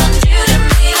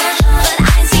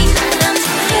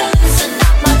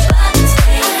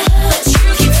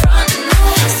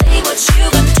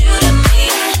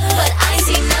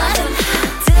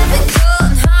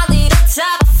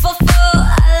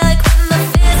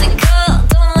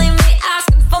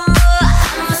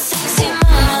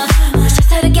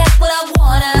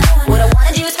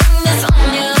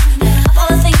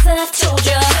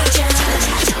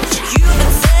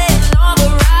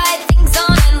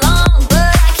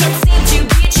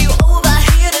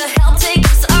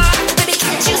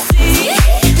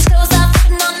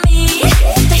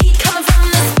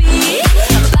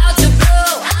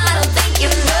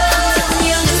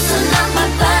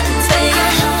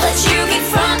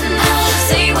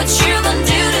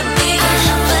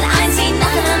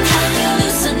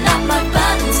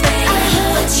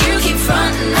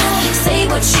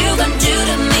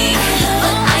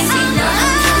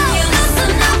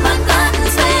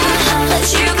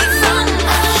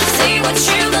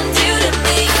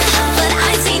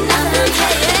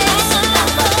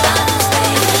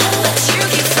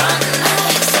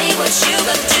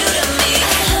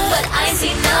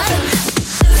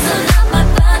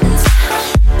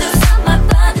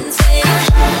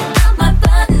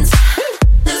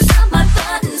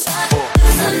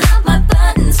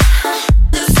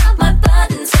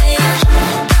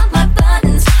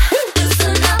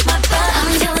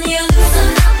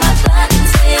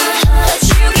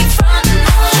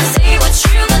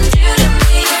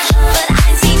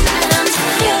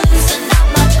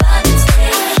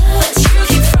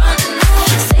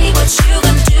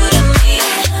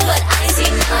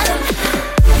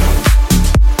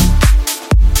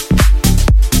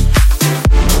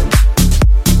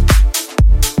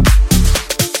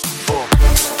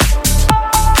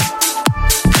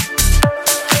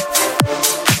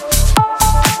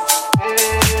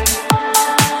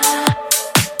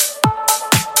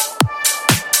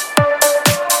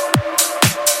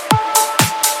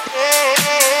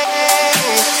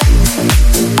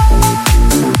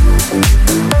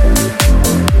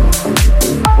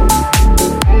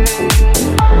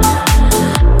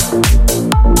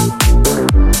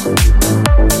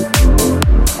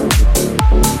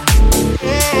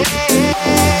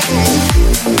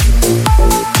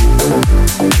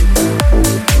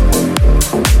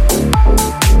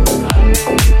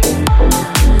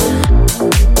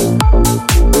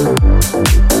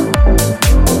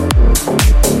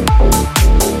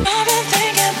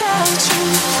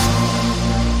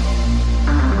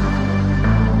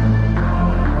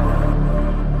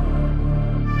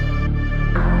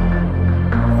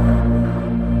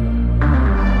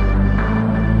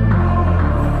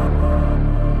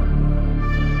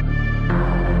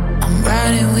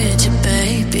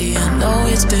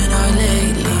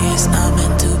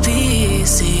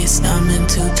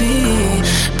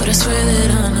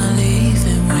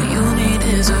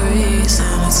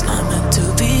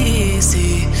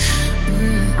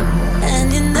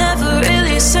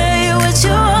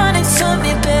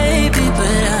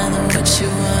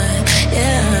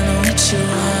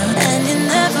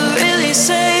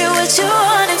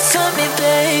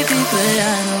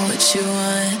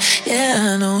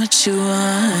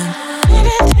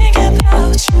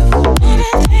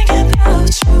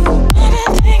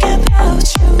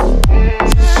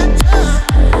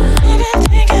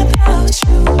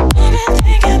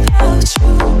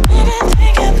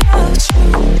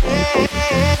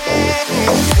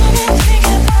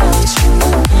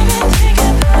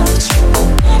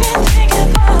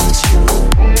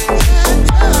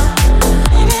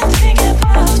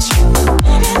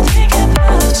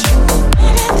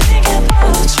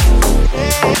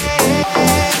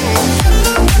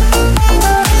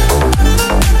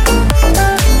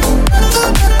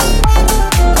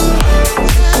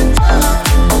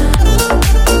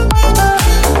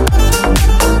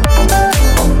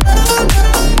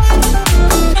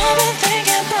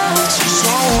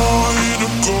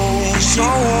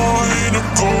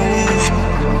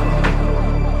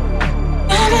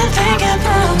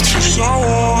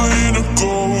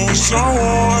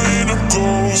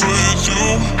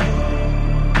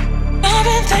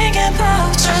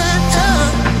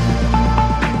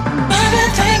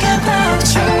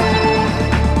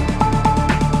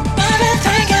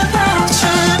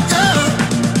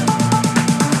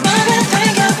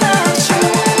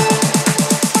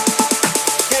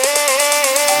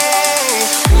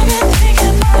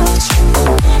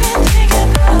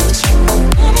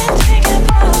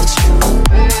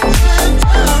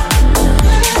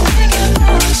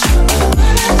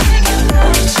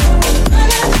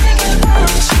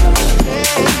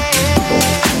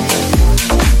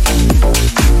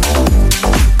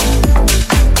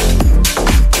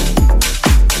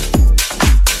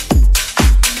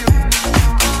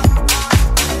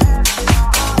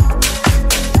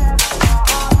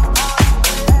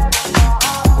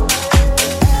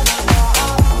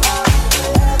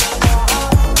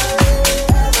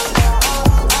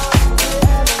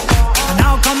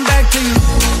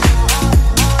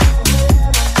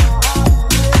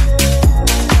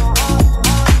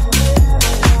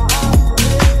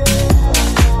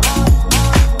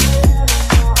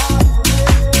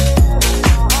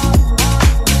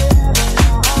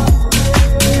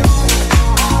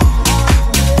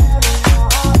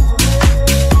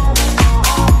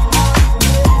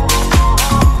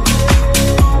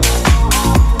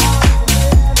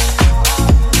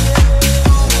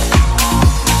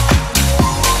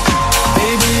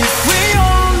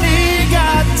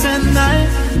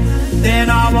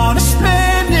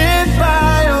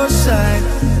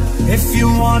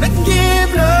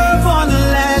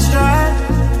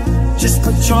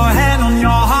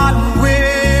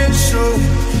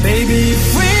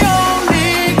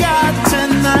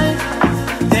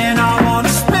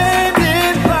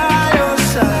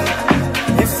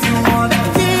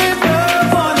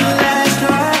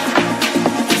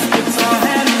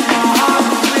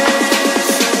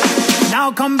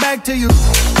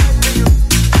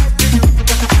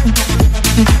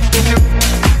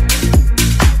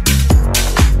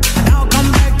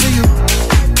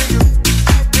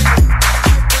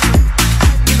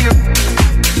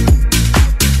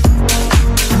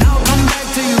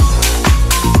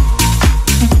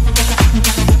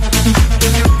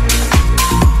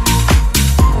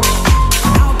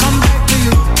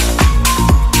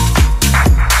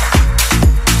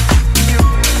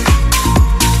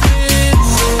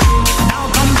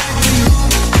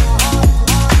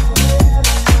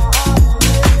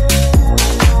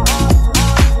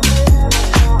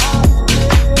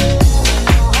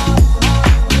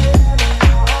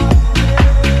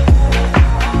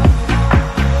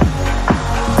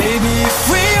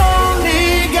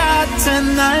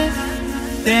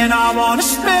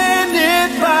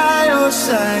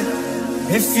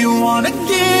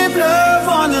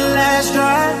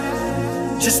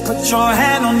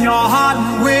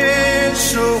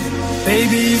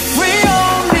Baby, if we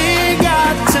only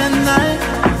got tonight,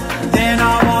 then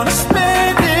I wanna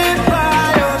spend it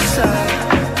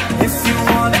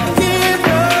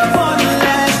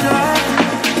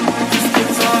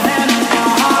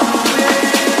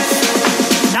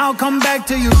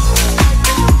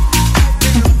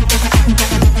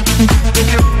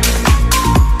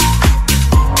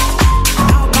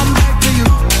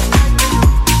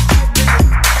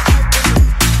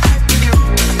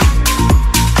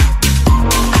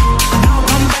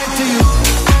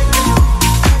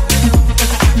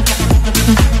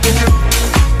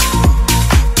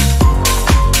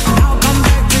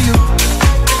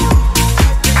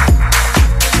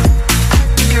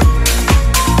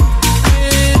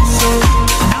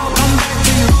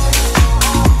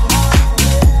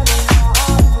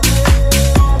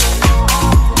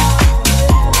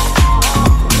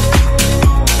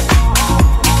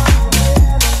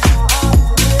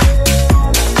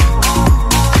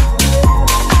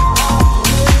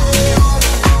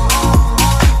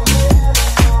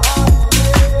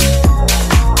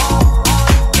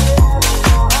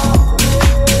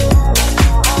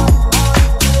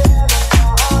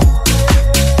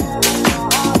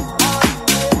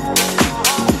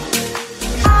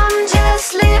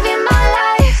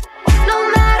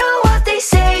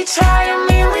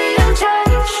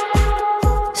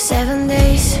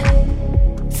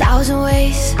thousand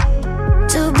ways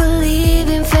to believe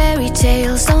in fairy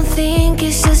tales. Don't think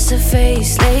it's just a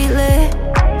phase lately.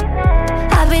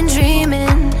 I've been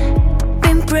dreaming,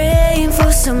 been praying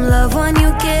for some love, one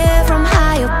you get from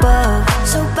high above.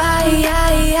 So bye,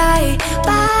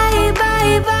 bye,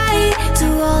 bye, bye to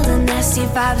all the nasty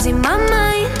vibes in my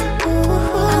mind.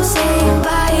 I'm saying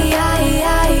bye,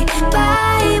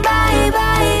 bye, bye,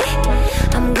 bye.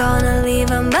 I'm gonna leave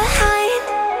them behind.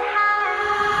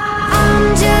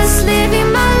 I'm just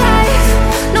living my life,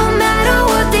 no matter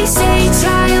what they say.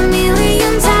 Try a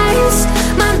million times.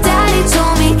 My daddy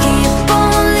told me keep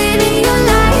on living your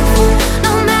life,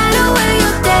 no matter where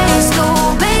your days go.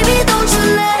 Baby, don't you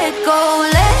let go,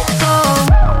 let go.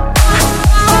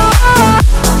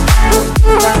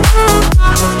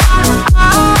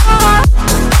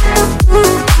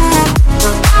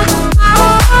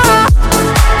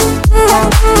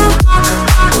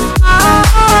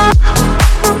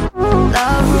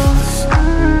 Love rules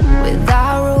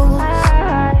without rules.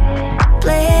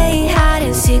 Playing hide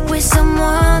and seek with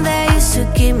someone that used to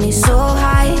get me so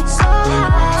high,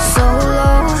 so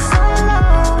low.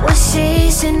 Was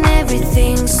chasing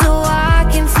everything so I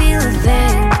can feel a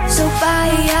thing. So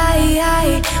bye,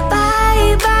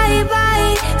 bye, bye,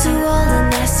 bye to all the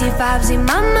nasty vibes in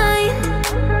my mind.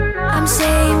 I'm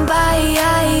saying bye,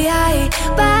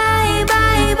 bye,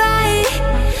 bye, bye.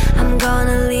 I'm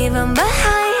gonna leave them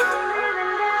behind.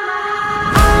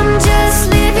 I'm just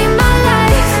living my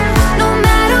life, no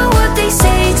matter what they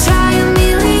say. Try a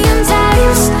million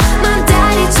times. My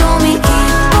daddy told me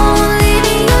keep on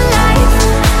living your life,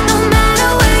 no matter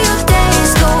where your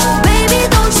days go. Baby,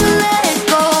 don't you let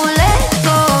go, let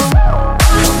go.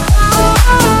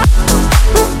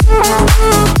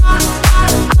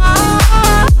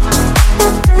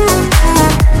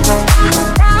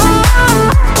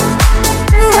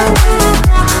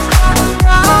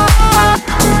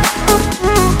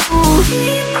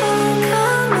 People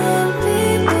come and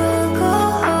people go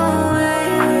away.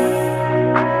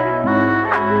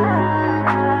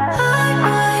 I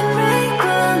might break,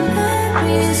 but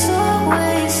memories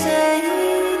always stay.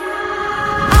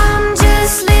 I'm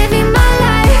just living my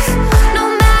life, no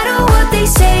matter what they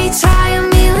say. Try a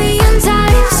million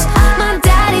times. My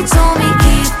daddy told me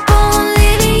keep on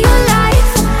living your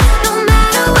life, no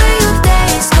matter where your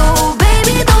days go.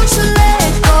 Baby, don't you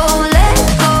let go, let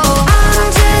go. I'm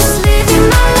just living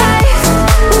my life.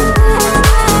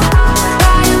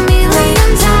 Try a million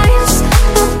times.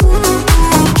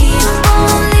 Keep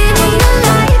on living your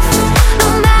life, no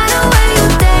matter where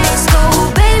your days go.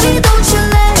 Baby, don't you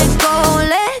let go,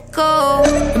 let go.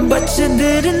 But you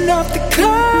did enough to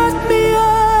cut me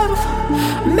off.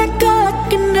 Make a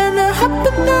luck and then it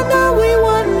happened and now we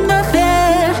want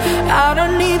nothing. I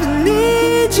don't even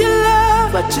need your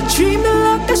love, but you treat me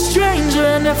like a stranger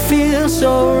and it feels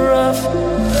so rough.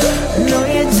 No,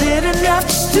 you didn't have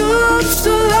to stoop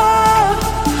so low.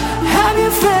 Have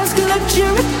your friends collect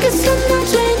your records and then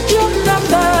change your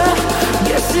number.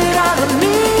 Guess that I don't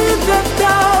need that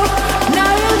though.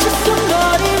 Now you're just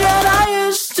somebody that I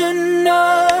used to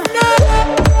know.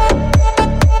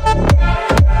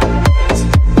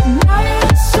 Now you're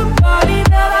just somebody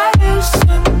that I used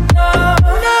to know.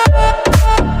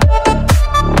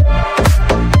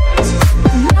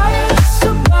 Now you're just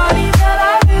somebody that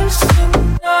I used to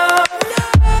know.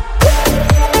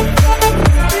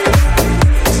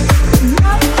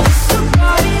 Now you're just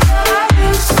somebody that I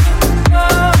used to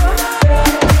know.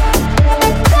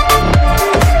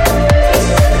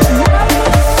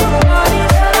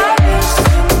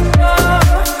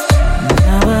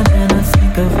 Now and then I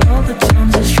think of all the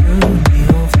times you screwed me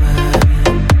over.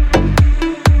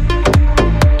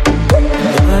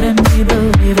 But in me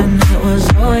believing it was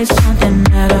always something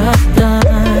that I've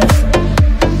done.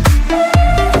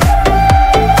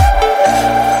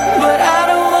 But I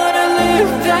don't wanna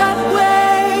live that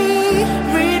way,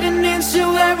 reading into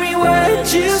every word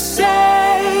you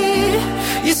say.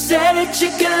 You said that you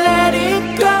could let it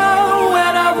go,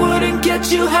 and I wouldn't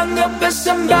get you hung up as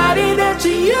somebody that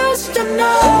you used to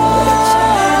know.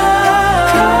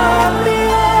 Cut me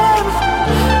off,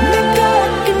 make a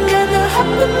luck and then it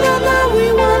happened and now we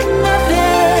want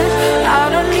nothing. I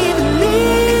don't even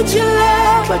need your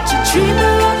love, but you treat me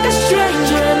like a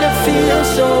stranger and it feels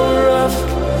so rough.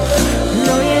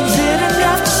 No, you didn't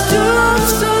have to stoop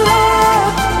so low.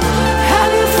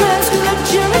 Have your friends collect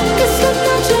your records and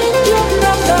then change your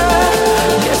number.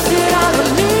 Guess that I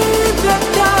don't need that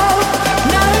though.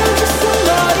 Now you're just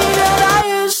somebody that I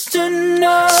used to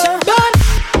know. Somebody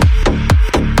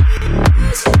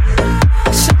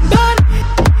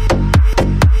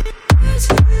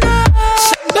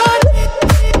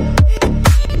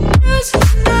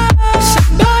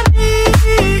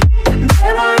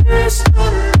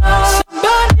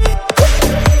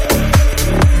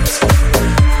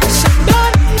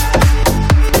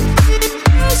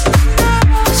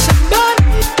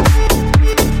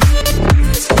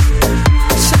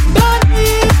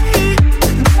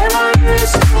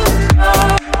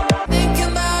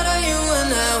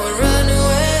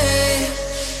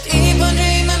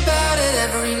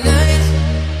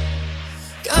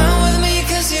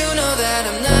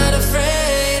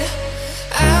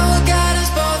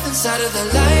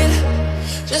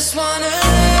Just wanna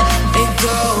let it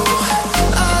go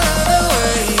all of the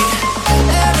way.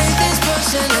 Everything's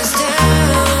pushing us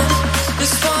down.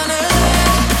 Just wanna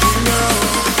let you know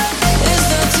it's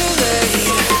not too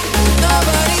late.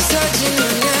 Nobody's touching you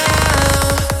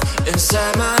now.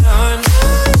 Inside my arms,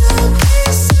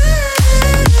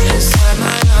 inside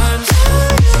my arms,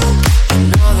 you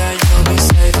know that you'll be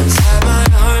safe inside my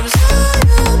arms.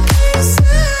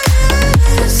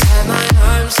 Inside my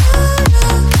arms,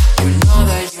 you know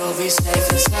that you'll be safe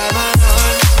inside my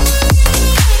arms.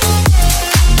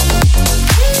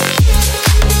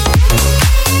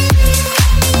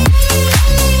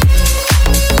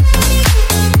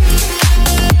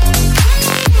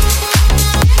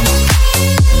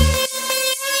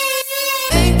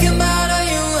 Thinking about how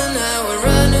you and I would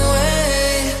run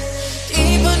away.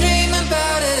 Keep on dreaming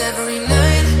about it every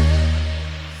night.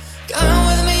 Come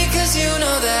with me 'cause you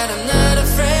know that I'm not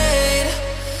afraid.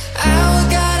 I will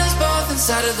guide us both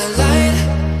inside of the light.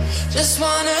 Just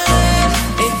wanna let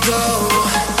it go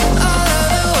all of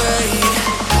the way.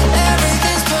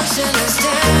 Everything's pushing us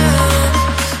down.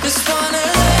 Just wanna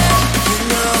let you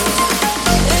know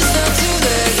it's not too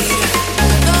late.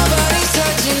 Nobody's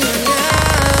touching you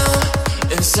now.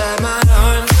 Inside my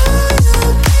arms,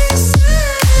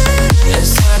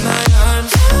 inside my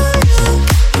arms,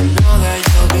 you know that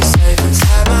you'll be safe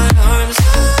inside my arms.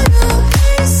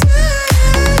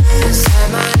 Inside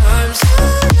my arms,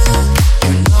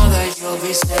 you know that you'll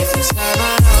be safe inside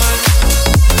my arms.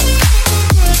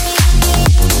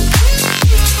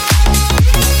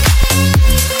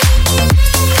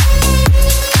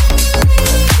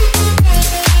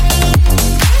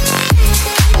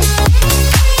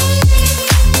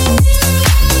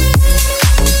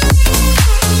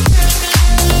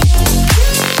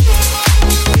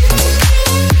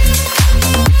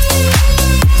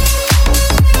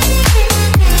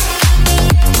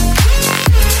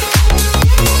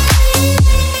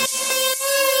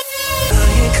 I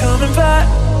ain't coming back.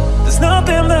 There's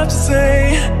nothing left to say.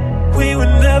 We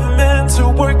were never meant to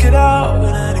work it out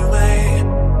anyway.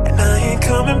 And I ain't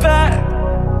coming back.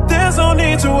 There's no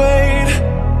need to wait.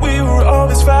 We were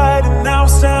always fighting, now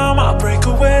it's time I break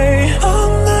away.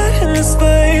 I'm not in this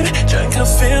lane. Drank our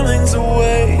feelings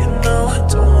away. And no, I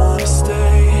don't wanna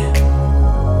stay.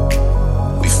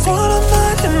 We fought all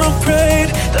night and I prayed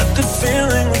that the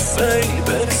feeling would fade,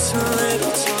 but it's too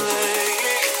little too late.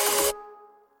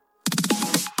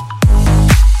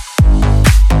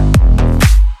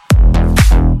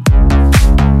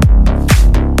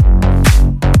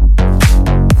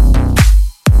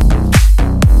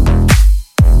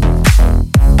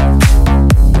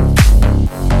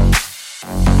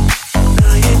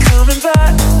 I ain't coming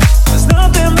back. There's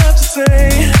nothing left to say.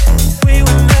 We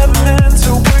were never meant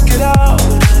to work it out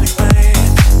anyway.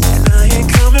 And I ain't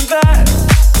coming back.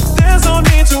 There's no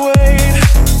need to wait.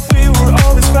 We were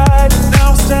always fighting,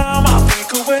 now it's time I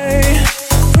break away.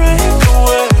 Break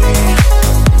away.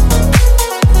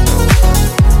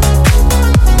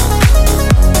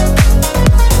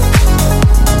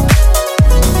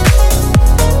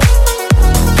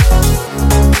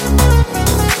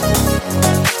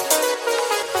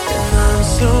 And I'm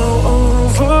so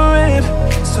over it,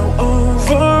 so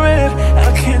over it.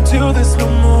 I can't do this no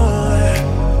more.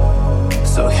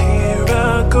 So here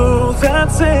I go,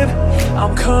 that's it.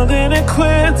 I'm calling it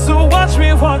quits, so watch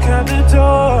me walk out the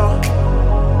door.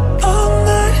 I'm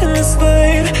not in this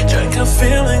lane, drank our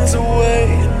feelings away.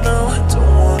 And no, I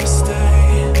don't wanna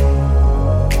stay.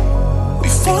 We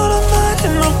fought all night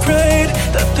and I prayed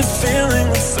that the feeling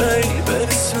would fade, but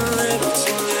it's too little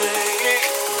too late.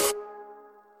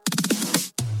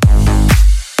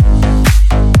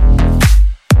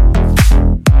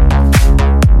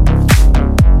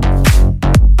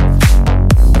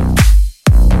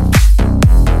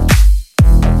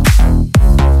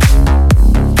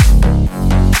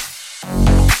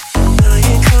 I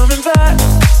ain't coming back.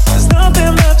 There's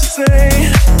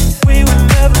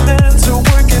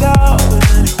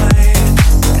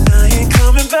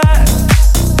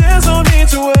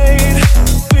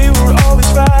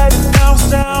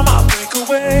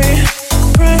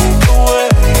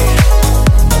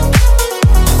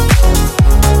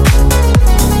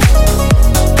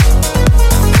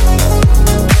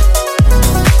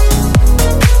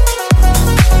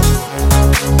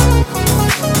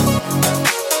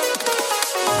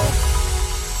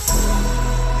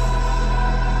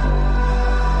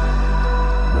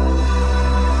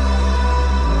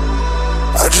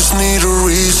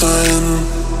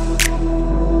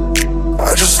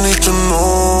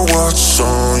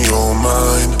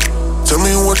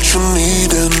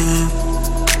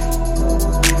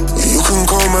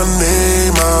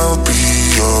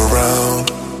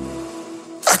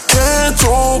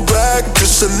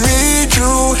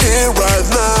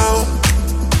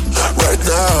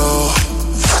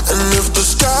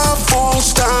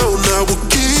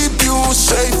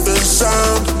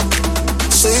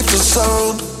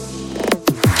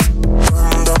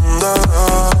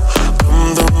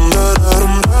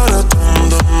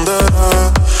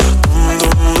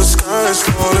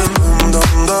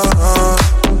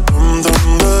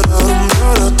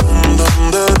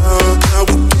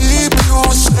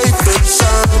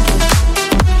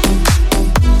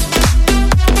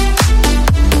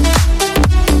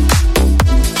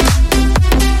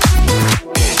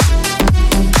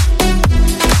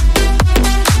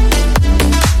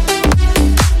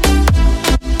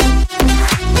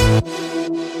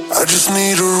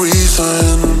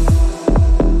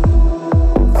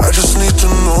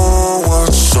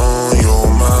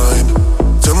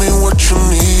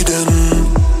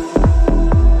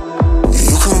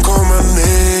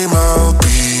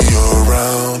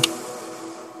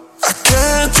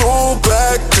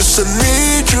 'cause I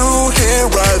need you here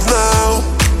right now.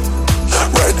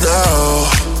 Right now.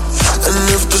 And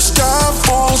if the sky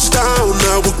falls down,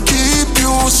 I will keep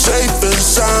you safe and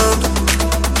sound.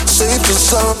 Safe and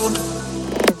sound.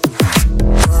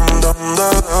 Dum dum da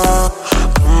da.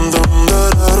 Dum dum da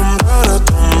da dum da da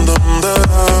dum dum da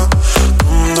da.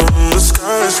 Dum dum the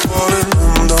sky is falling.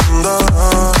 Dum dum da da.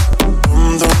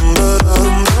 Dum dum da da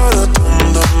dum da da dum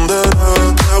dum da da.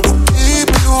 I will keep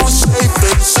you safe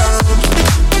and sound.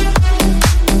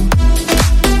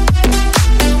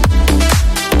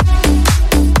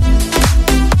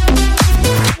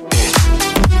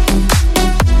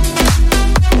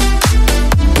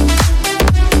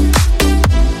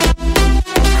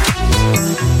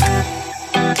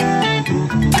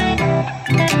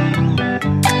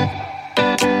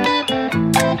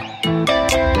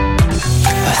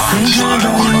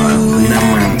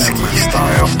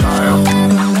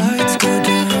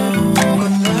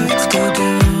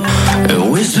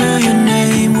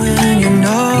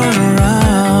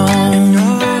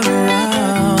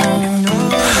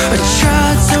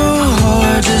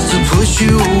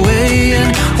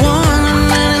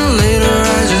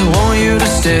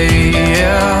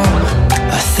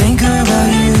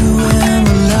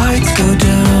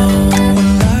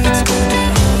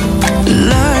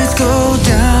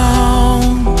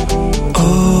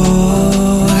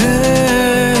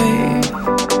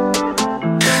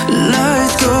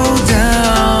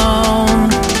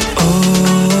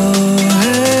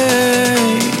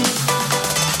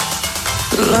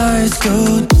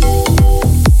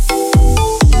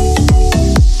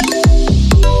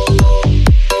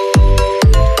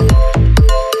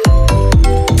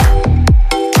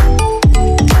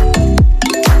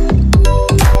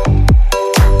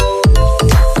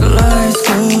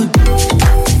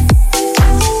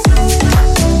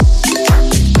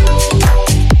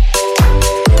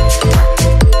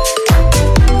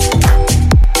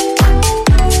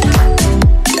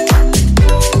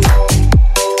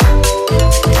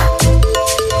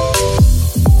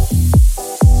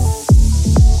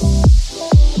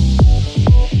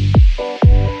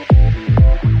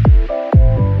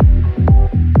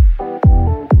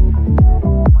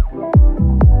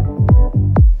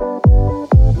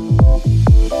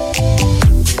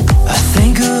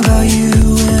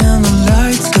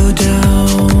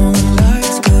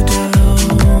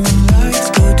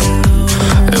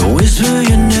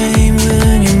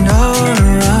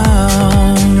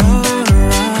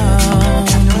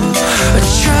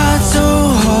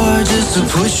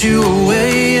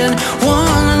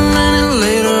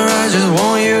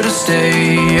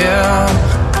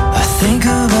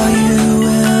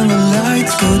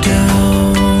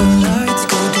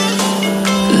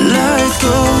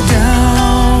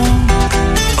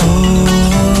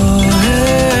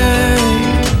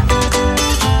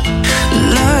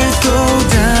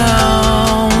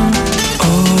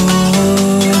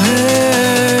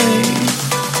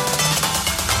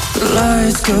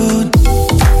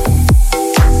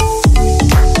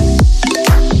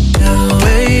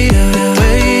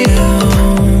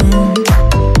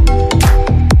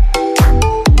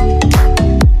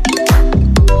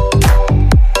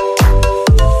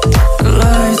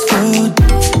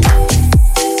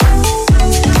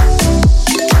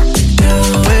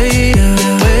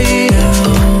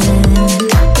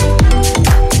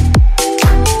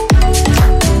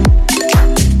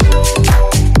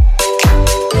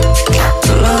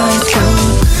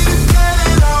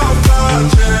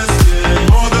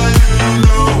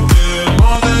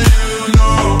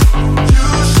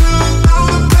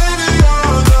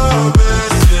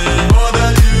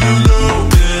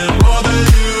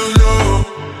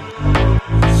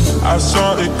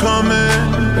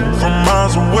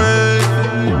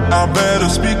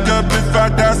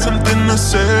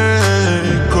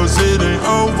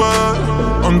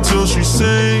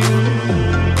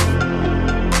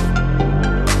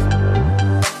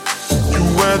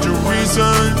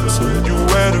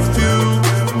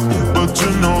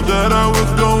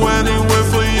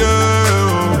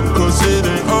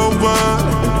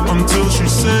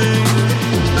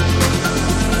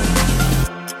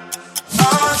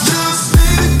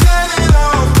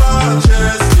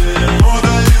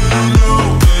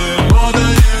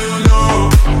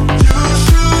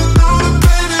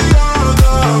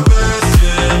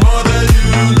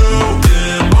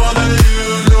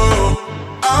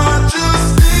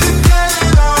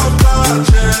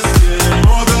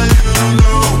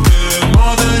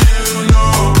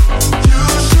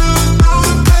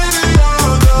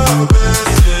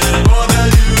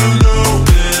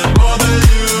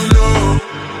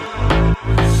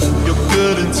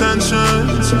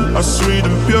 are sweet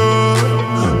and pure,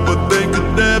 but they could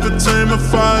never tame a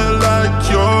fire like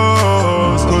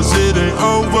yours. Cause it ain't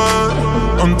over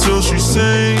until she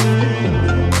sings.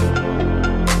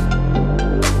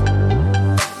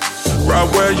 Right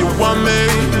where you want me,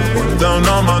 down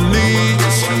on my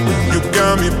knees. You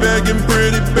got me begging,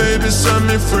 pretty baby, set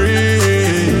me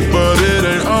free. But it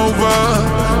ain't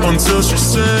over until she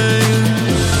sings.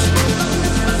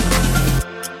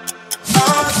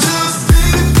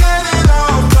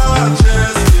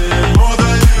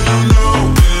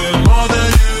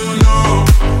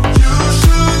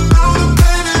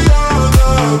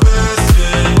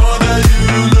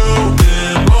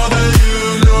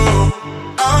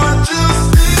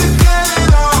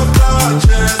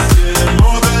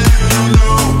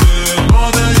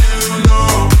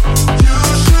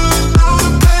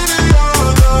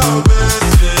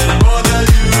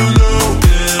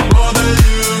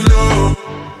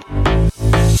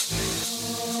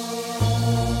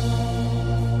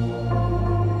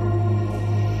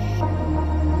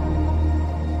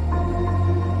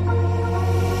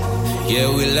 Yeah,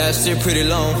 we lasted pretty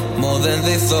long, more than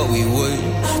they thought we would.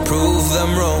 Prove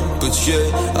them wrong, but yeah,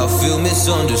 I feel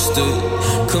misunderstood.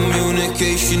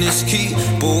 Communication is key,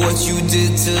 but what you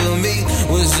did to me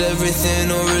was everything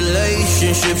a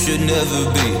relationship should never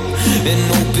be. An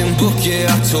open book, yeah,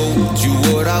 I told you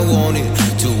what I wanted.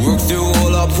 To work through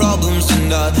all our problems and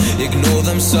not ignore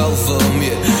them, solve them,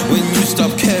 yeah. When you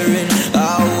stopped caring,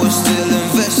 I was still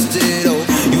invested. Oh,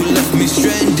 you left me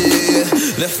stranded,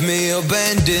 left me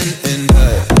abandoned, and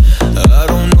I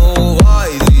don't know why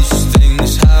these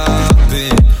things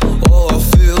happen. Oh, I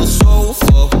feel so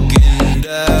fucking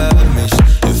damaged.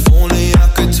 If only I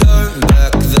could turn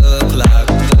back the clock.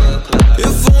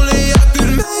 If only I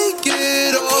could make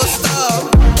it all stop.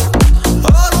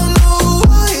 I don't know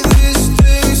why these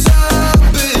things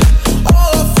happen.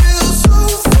 Oh, I feel so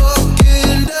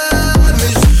fucking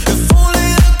damaged. If only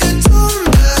I could turn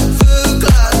back the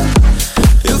clock.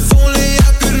 If only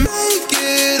I could make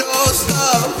it all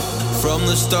stop. From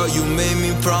the start you made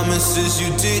me promises you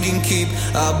didn't keep.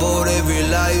 I bought every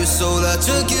lie you sold, I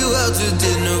took you out to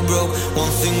dinner, bro.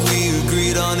 One thing we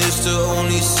agreed on is to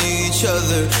only see each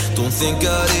other. Don't think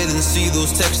I didn't see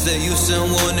those texts that you sent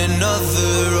one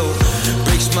another. Oh,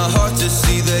 breaks my heart to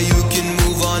see that you can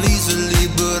move on easily,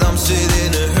 but I'm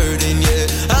sitting and hurting, yeah.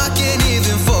 I can't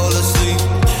even fall asleep.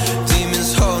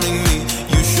 Demons haunting me,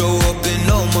 you show up in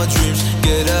all my dreams.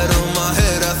 Get out of my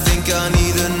head, I think I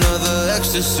need another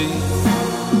ecstasy.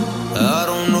 I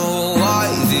don't know why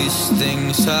these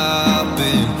things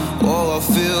happen. Oh, I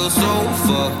feel so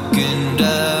fucking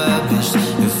damaged.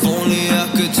 If only I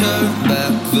could turn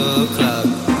back the clock.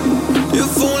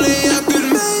 If only I could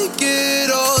make it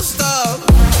all stop.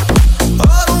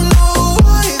 I don't know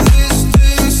why these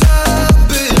things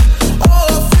happen. Oh,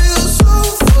 I feel so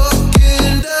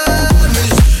fucking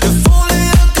damaged. If only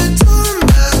I could turn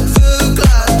back the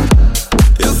clock.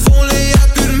 If only I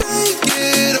could make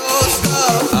it all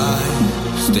stop.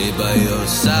 Stay by your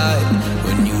side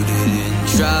when you didn't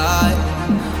try.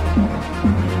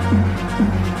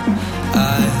 I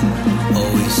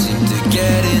always seem to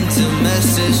get into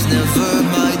messes, never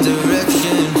my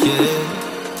direction, yeah.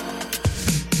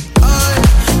 I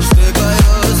stay by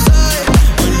your side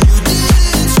when you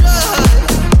didn't try.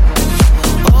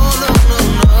 Oh no, no,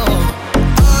 no.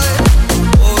 I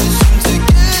always seem to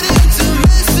get into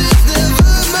messes,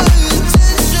 never my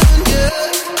intention, yeah.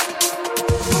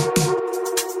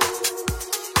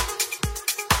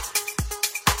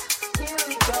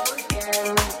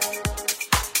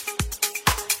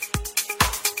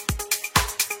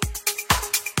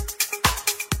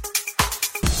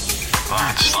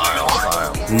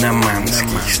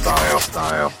 Nemanski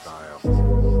style.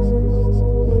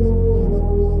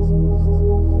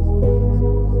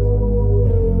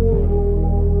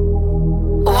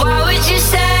 Why would you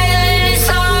say that it's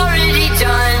already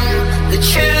done? The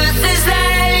truth is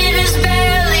that it has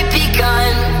barely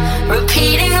begun.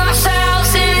 Repeating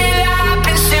ourselves and it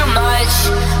happens too much.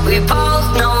 We both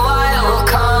know what will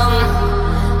come.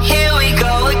 Here we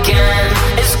go again.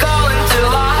 It's going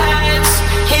through our heads.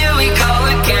 Here we go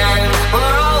again.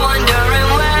 We're all wondering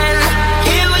when.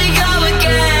 Here we go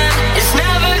again. It's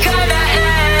never gonna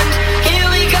end. Here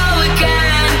we go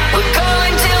again. We're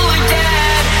going till we're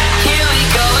dead. Here we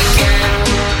go again.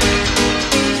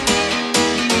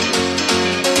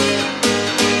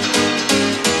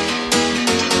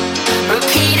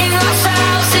 Repeating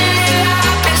ourselves and it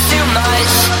happens too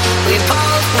much. We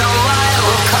both know what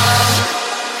will come.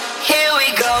 Here we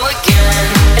go again.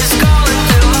 It's going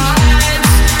through our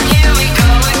heads. Here we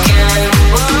go again.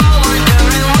 We're all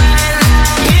wondering when.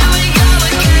 Here we go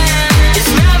again.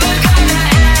 It's never gonna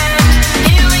end.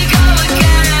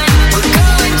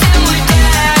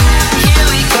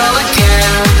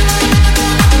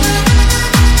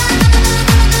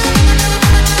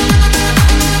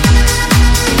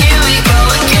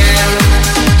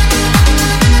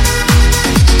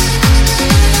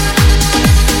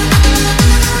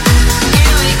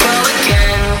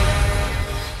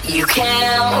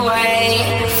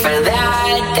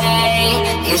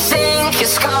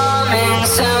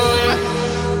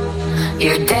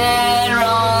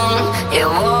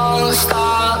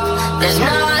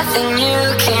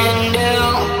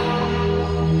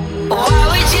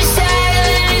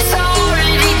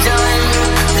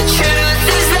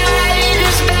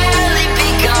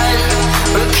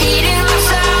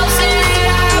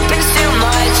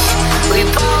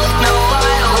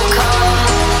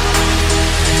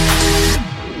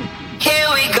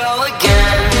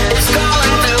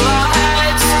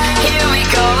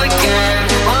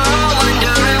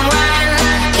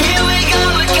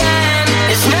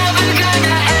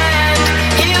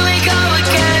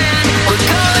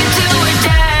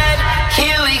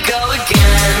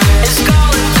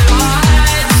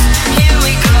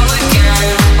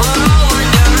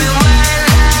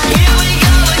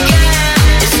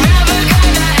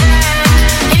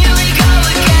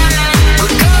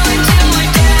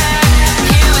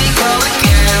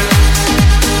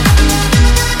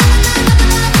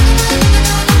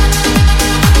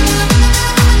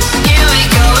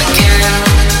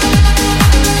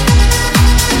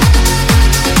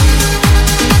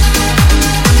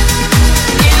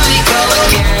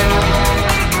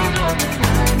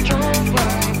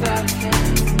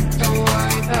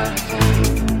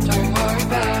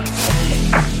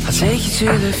 take you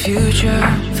to the future.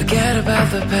 Forget about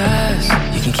the past.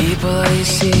 You can keep all of your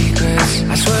secrets.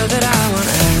 I swear that I won't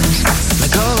ask.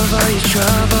 Let go of all your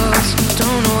troubles.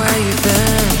 Don't know where you've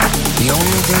been. The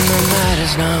only thing that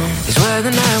matters now is where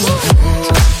the night will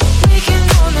end. We can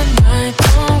go the night.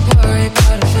 Don't worry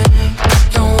about a thing.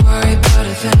 Don't worry about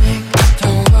a thing.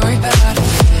 Don't worry about a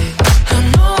thing. I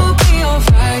know we'll be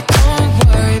alright. Don't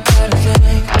worry about a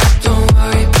thing. Don't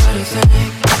worry about a thing.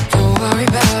 Don't worry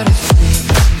about a thing.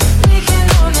 We can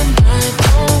go the night.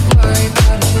 Don't worry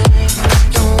about a thing.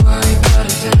 Don't worry about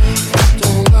a thing.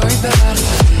 Don't worry about a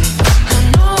thing. I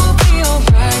know we'll be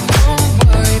alright. Don't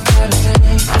worry about a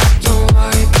thing. Don't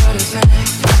worry about a thing.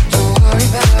 Don't worry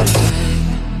about a thing.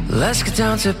 Let's get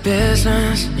down to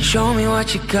business and show me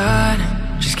what you got.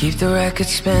 Just keep the record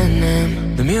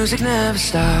spinning. The music never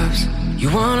stops. You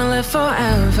wanna live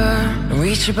forever and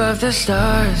reach above the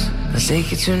stars. Let's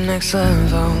take it to the next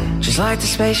level. Just like the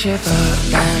spaceship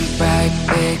up and bright,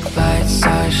 big lights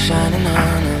are shining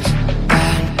on us.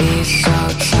 That beat so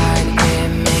tight, it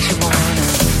makes you wanna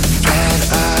get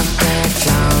up, get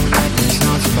down like there's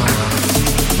no tomorrow.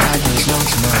 Like there's no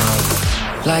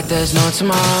tomorrow. Like there's no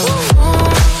tomorrow.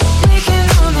 We can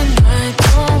all the night.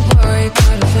 Don't worry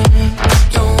about a thing.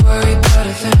 Don't worry about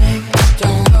a thing.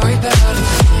 Don't worry about a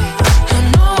thing. I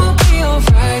know we'll be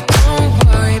alright. Don't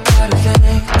worry about a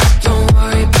thing. Don't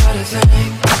worry about a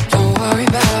thing. Don't worry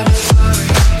about a thing.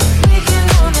 We can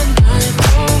all the night.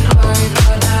 Don't worry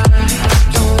about a thing.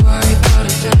 Don't worry about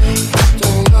a thing.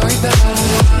 Don't worry about a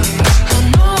thing. I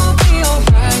know we'll be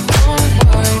alright. Don't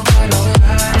worry about a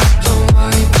thing. Don't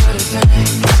worry about a thing.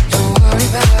 Don't worry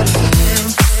about a thing.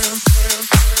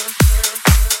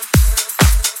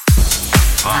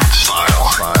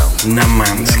 На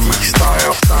Манский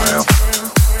стайл.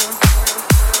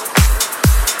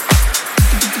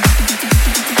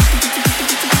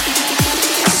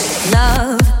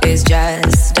 Love is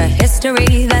just a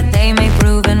history that they may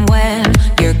prove, and when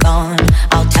you're gone,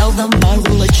 I'll tell them my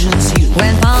religion's you.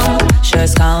 When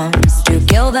Punctures comes to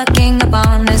kill the king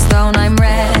upon his throne, I'm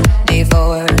ready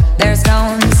for their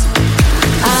stones.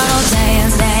 I'll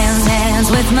dance, dance, dance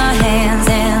with my hands,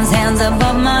 hands, hands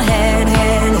above my head,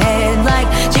 head, head. Like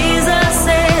Jesus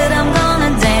said, I'm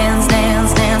gonna dance,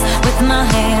 dance, dance with my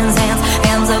hands, hands,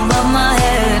 hands above my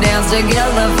head. Dance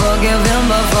together, forgive him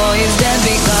before he's dead,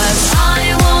 because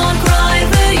I won't cry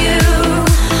for you.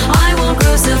 I won't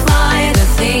crucify the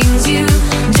things you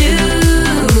do.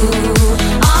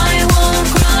 I won't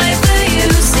cry for you,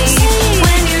 see.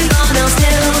 When you're gone, I'll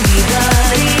still be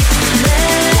bloody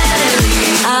Mary.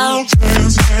 I'll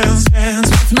dance, dance, dance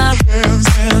with my hands,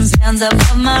 hands, hands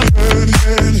above my head,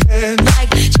 head, head.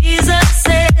 Like Jesus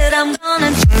said, I'm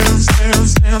gonna dance,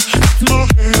 dance, dance with my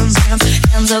hands, hands,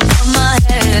 hands above my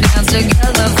head. Hands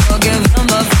together, forgive him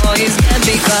before he's dead,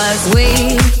 because we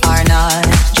are not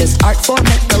just art for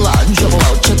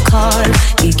Michelangelo to carve.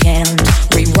 He can't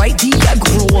rewrite the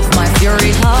aggro of my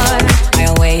fury heart.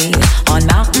 I wait on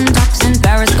mountaintops in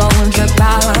Paris, going to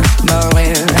power,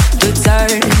 Maria to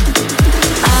turn.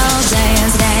 I'll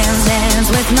dance, dance, dance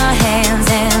with my hands,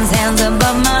 hands, hands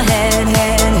above my head,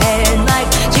 head, head. Like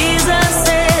Jesus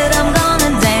said, I'm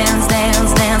gonna dance,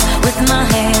 dance, dance with my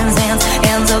hands, hands,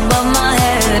 hands above my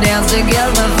head. Dance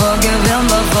together, forgive him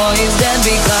before he's dead,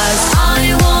 because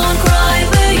I won't cry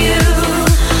for you.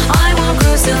 I won't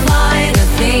crucify the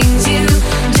things you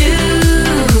do.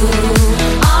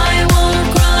 I won't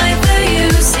cry for you,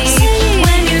 see.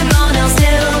 When you're gone, I'll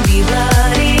still be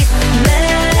bloody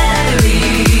Mary.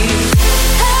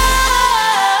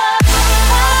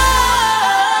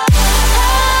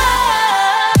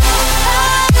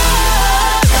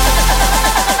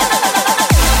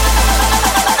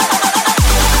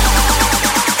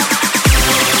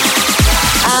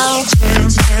 I'll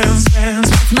dance, dance, dance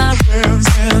with my hands,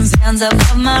 hands, hands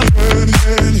above my head,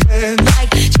 head, head.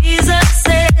 Like Jesus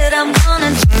said, I'm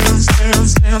gonna dance,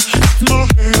 dance, dance with my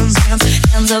hands, hands,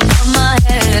 hands above my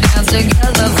head. Hands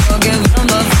together, forgive him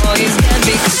before he's dead,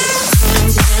 because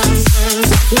dance, dance, dance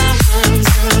with my hands,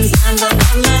 hands, hands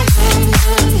above my head,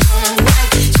 head, head.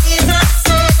 Like Jesus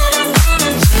said, I'm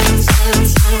gonna dance,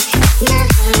 dance, dance with my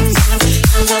hands, hands,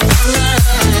 hands above my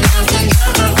head. Hands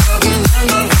together, forgive him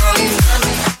before he's dead.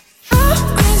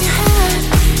 Raise your head,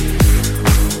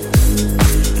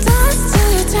 dance till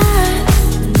you're dead.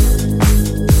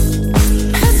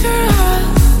 It's for real,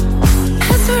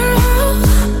 it's for real,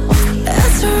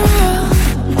 it's for real.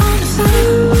 Wanna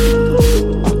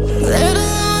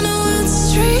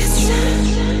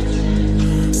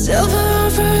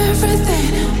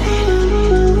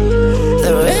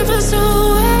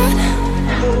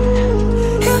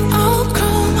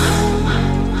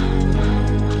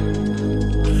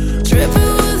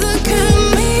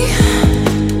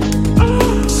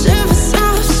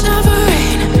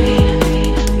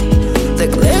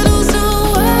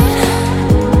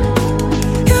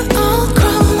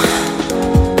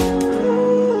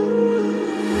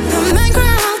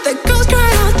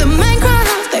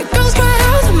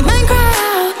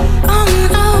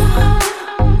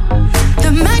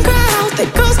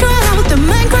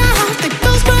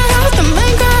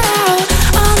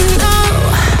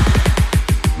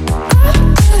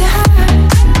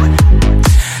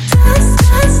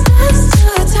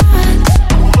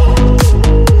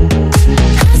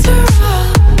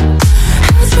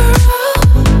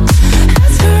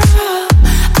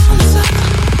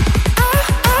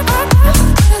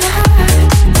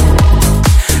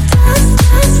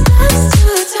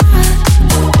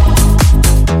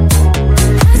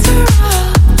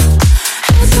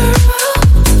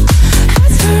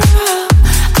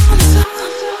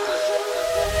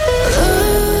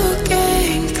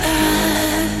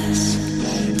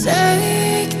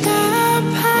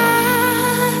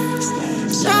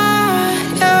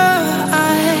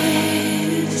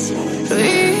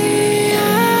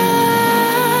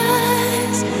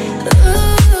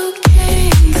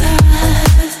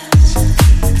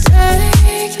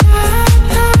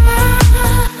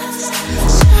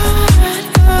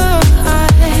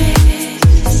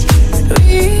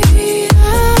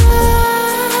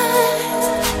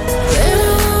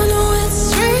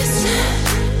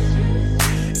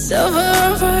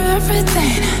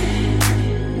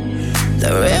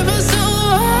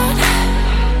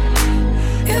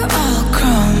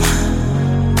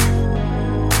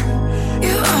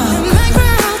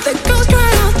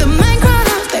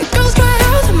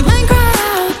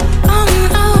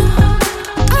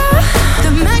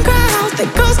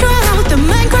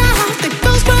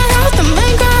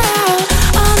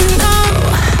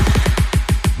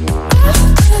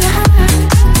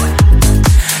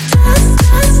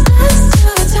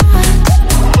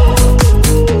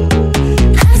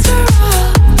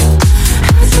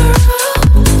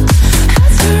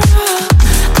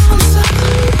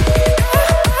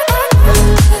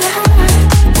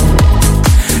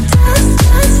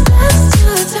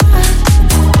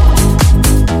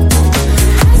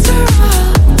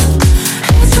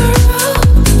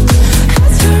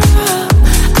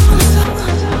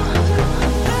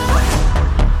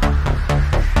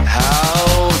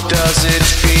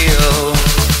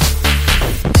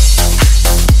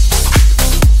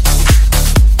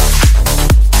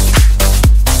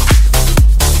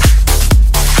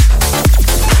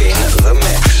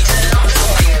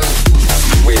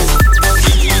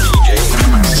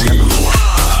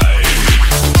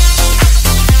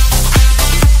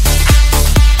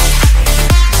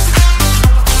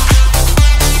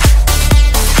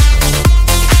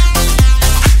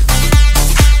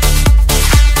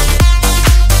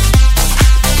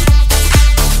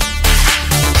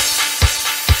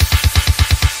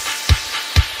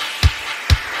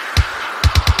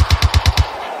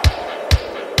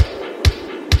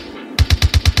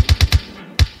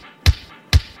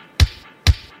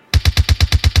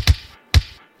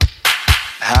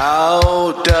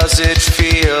How does it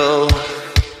feel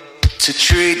to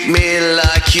treat me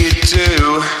like you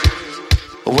do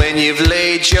when you've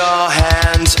laid your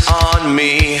hands on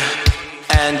me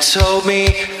and told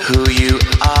me who you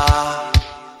are?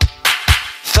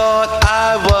 Thought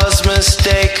I was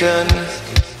mistaken.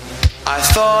 I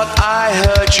thought I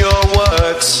heard your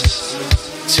words.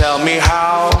 Tell me,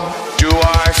 how do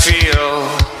I feel?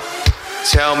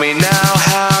 Tell me now,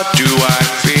 how do I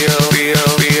feel?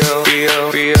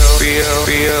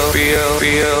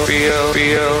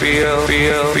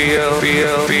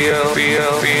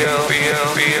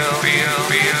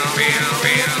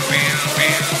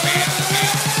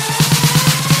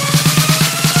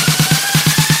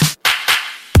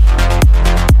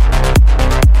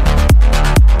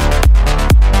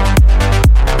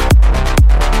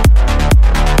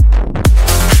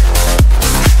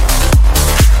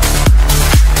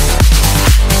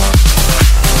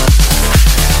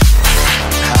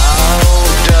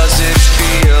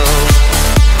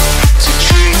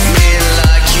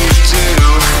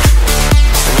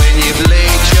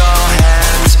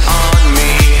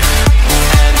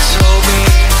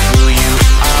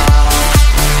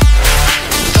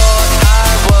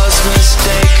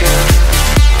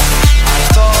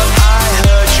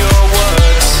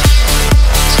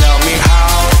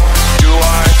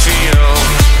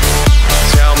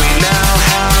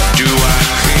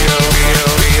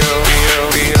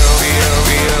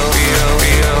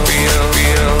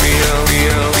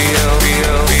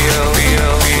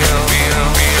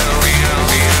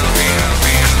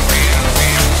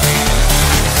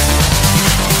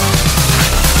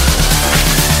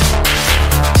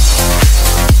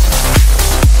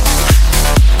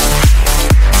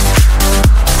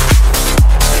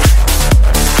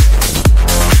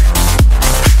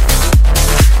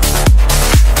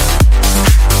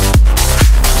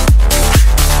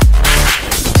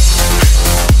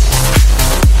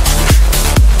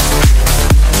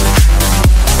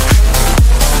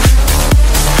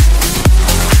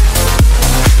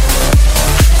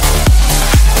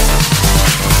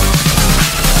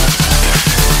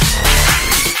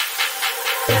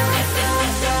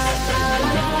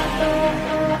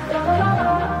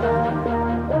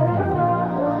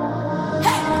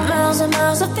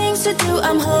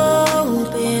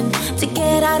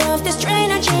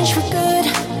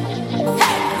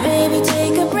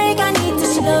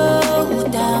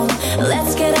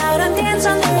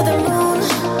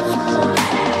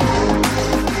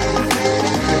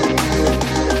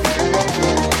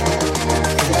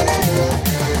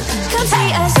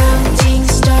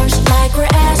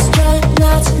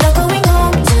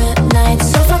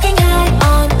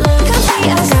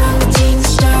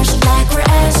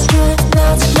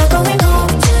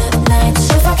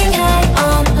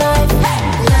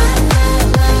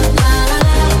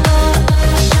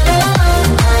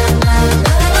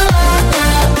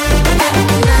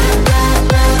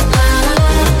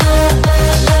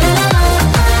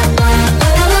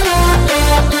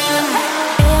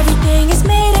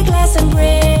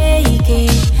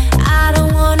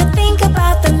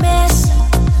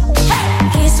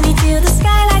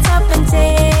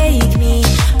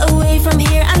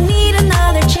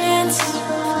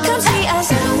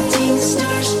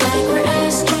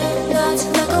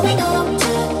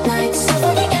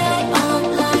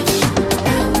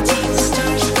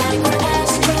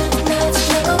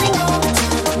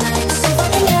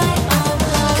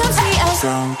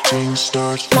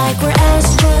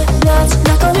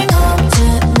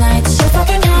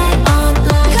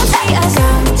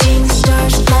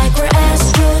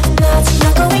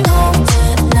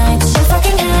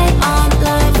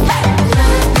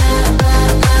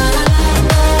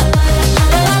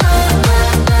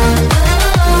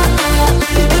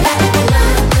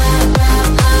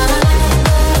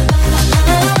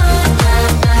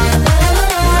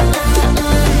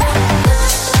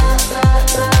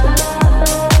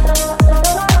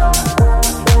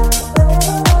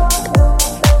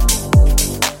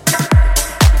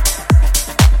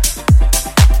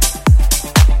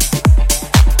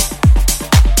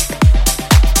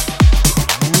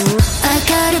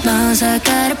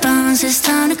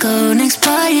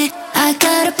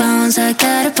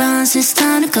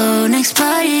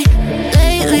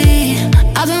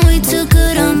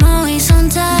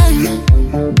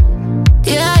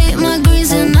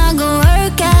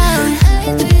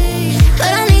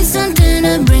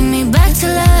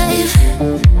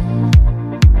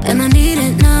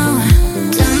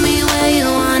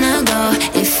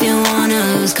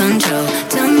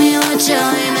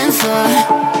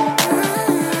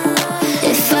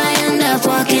 If I end up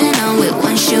walking out with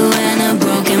one shoe and a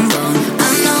broken bone,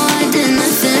 I know I did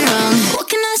nothing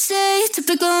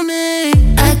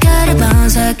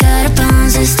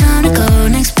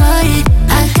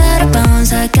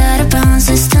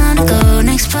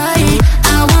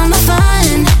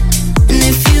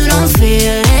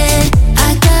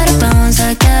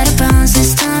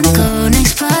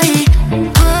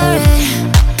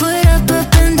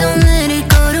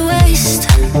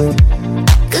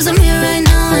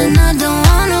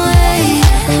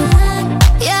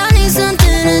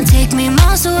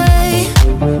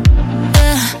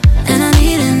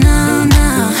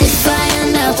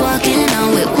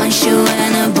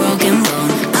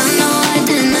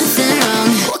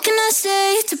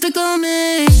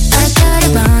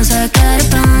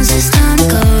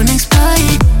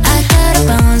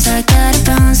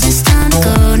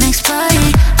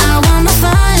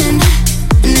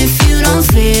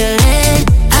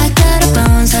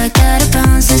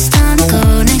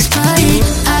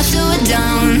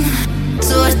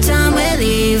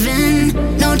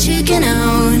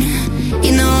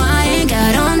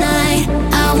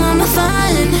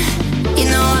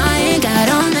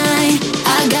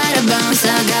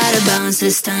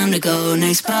bounce, it's time to go,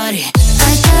 next party.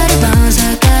 I gotta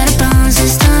bounce,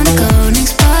 it's time to go,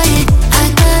 next party.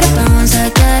 I gotta bounce,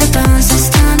 it's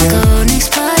time to go,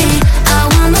 next party. I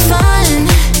want my fun,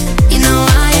 you know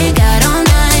I ain't got all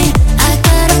night. I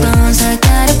gotta bounce,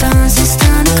 it's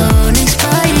time to go, next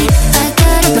party. I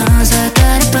gotta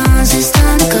bounce, it's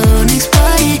time to go, next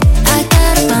party. I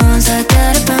gotta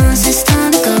bounce, it's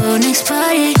time to go, next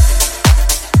party.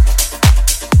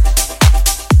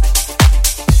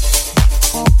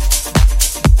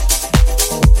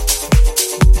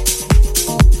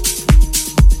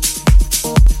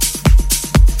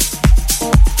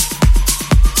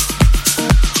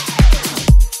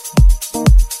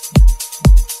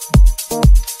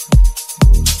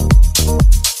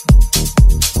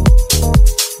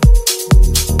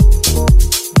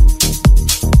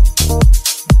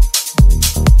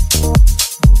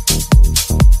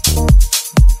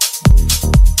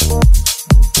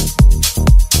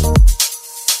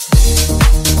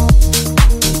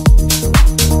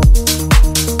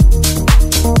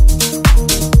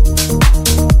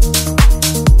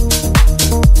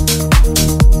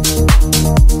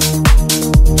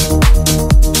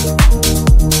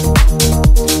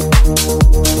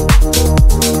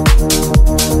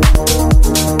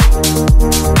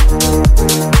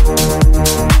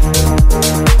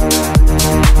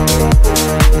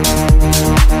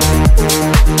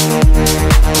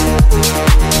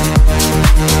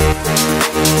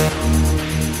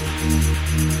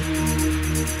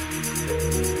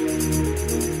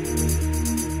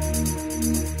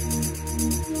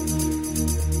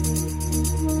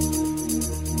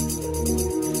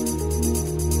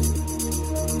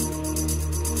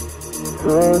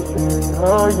 Searching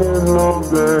high and low,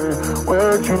 babe.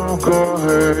 Where'd you go,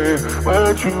 hey?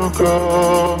 Where'd you go?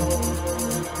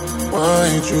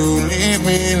 Why'd you leave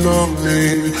me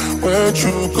lonely? Where'd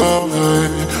you go, hey?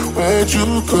 Where'd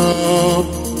you go?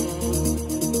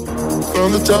 From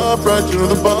the top right to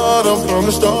the bottom, from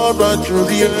the start right to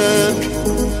the end.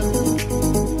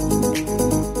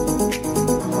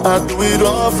 I do it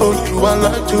all for you, I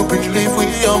like to believe we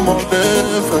are more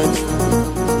than friends.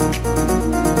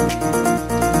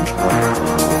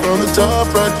 From the top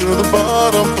right to the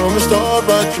bottom, from the start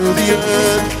right to the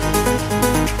end.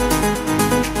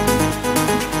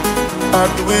 I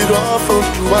do it all for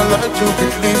you, I like to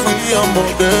believe we are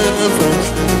more than friends.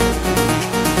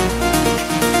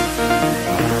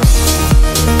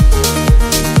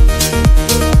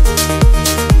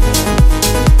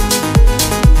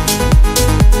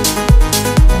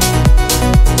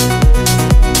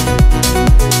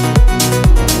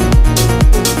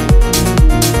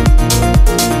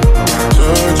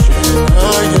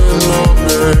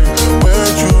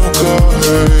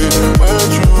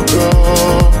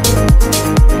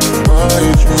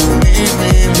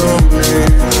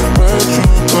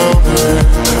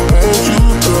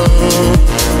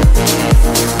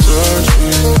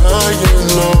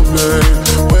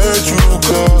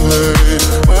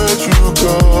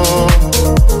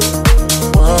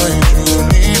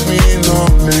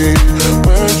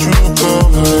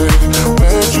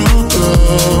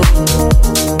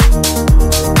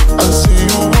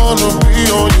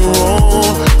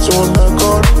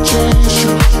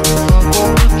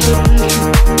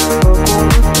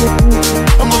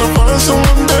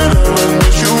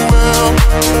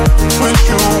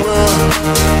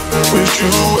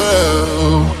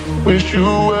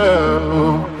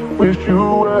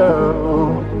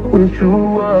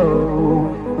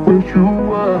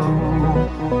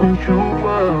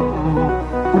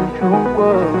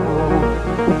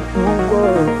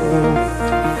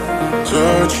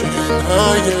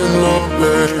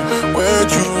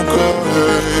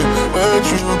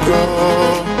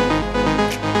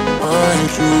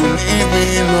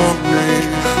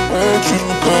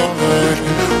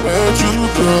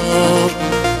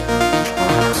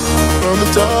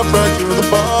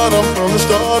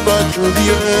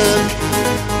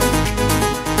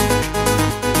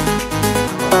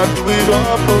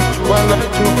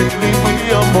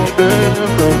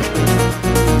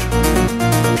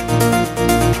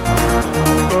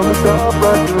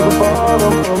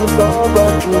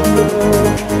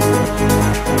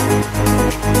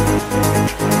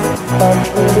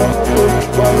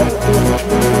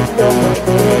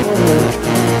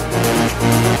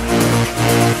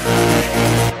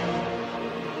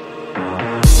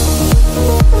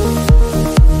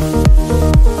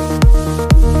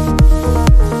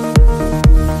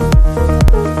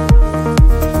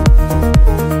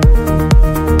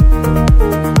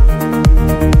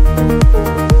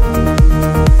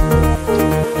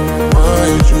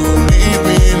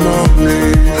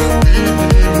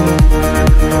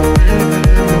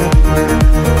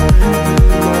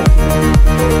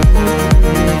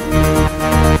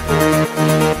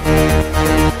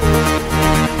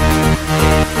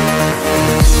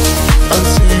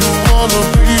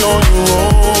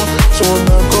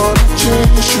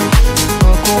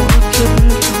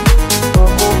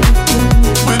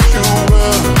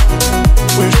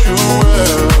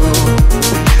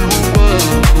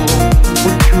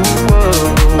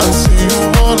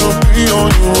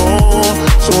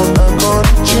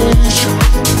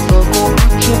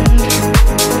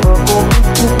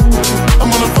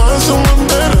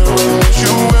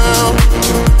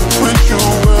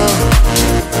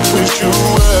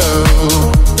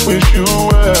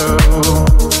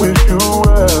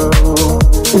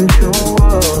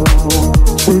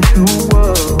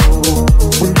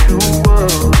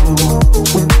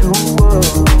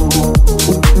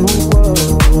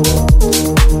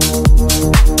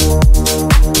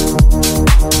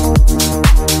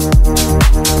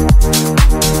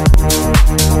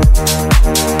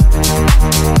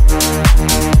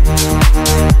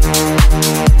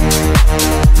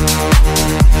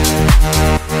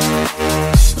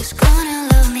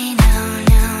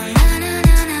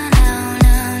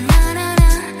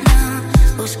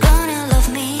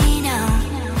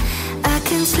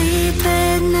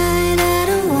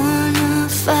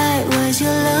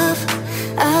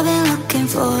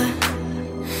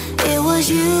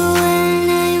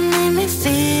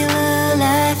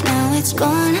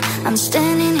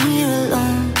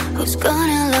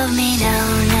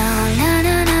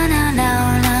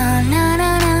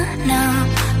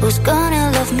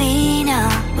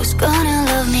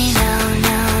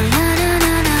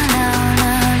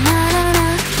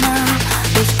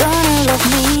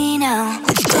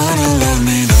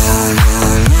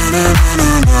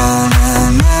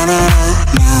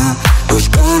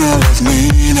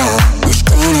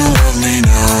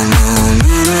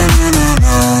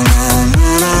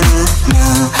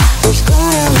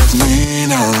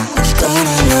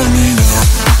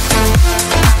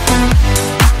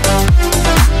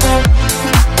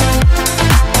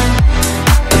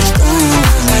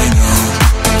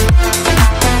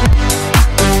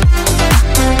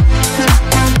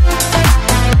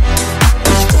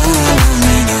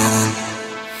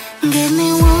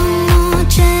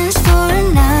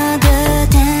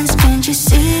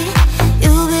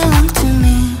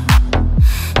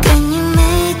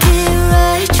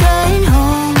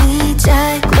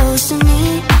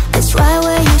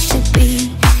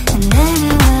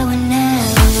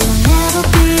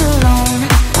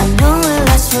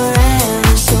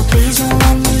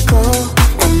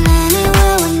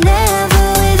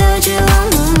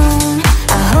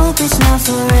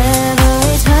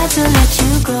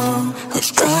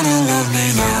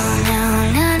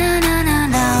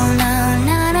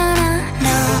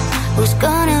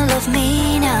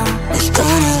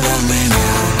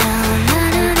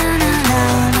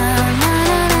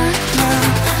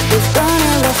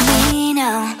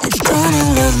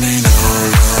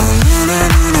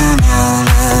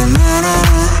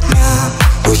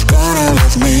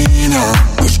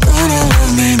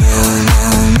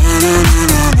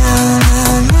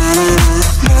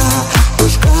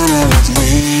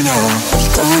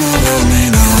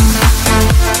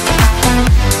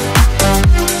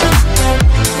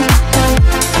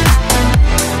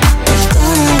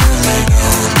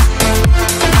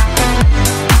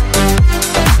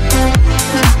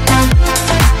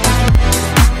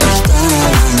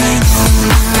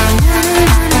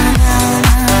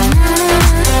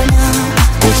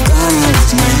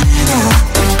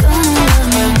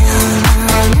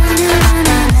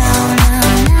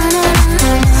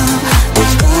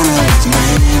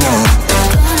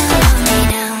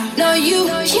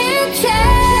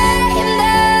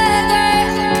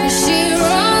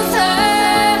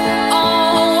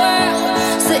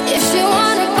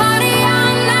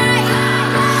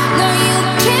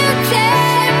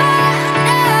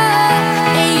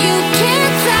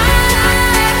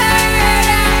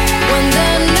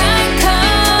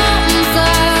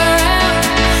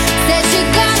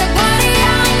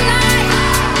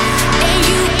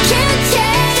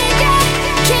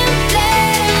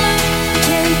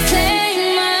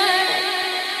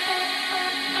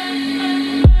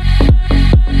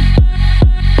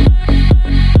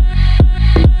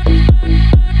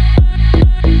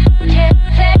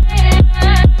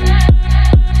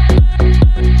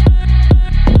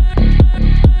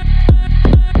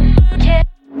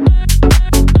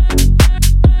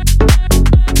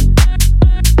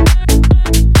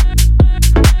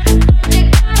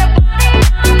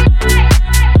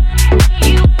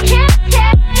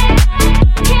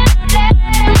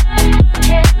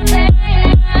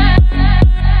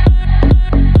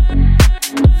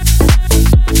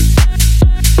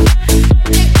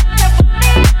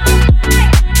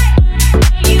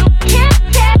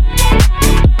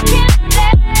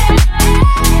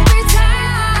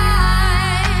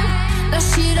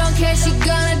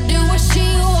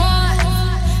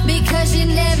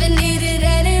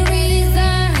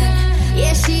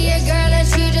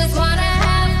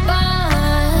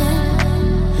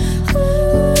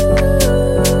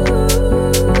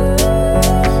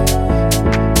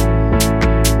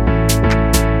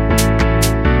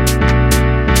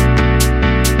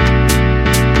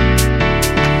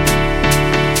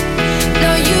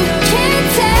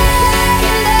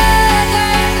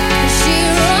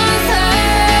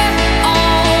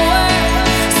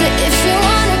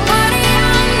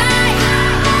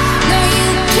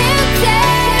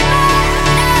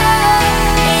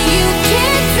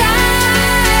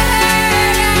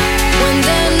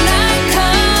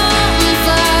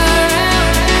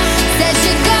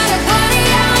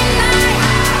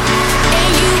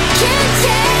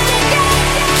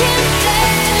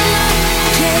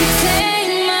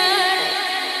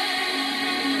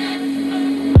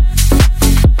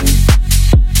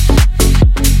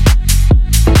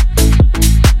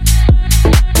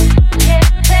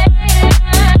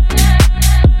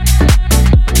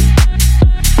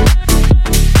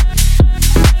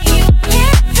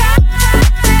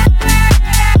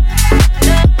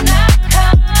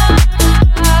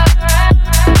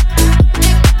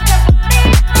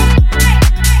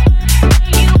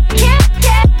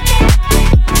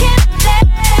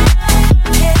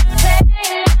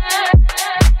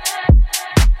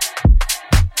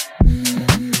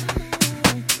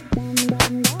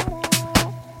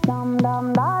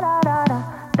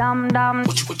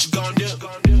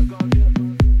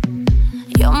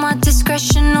 You're my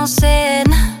discretion, no sin.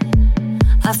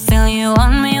 I feel you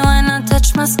on me when I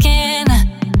touch my skin.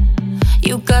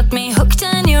 You got me hooked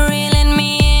and you're reeling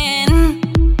me in.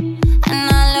 And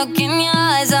I look in your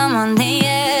eyes, I'm on the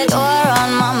edge. You're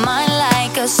on my mind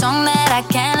like a song that I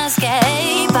can't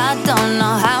escape. I don't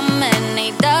know how many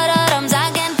da-da-dums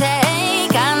I can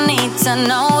take. I need to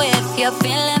know if you're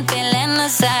feeling the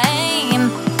same.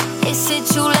 Is it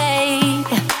too late?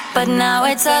 But now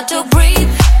it's hard to breathe.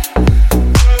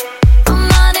 I'm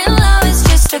not in love, it's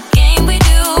just a game we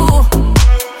do.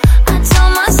 I tell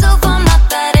myself I'm not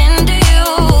that into you,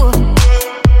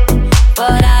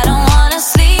 but I don't wanna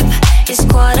sleep. It's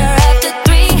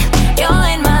 3:15. You're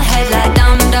in my head like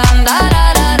dum dum da da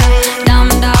da da, dum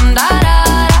dum da da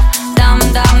da, dum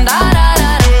dum da da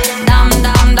da, dum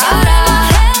dum da da,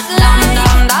 dum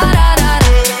dum da da da,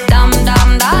 dum dum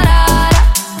da da,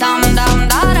 dum dum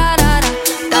da da da,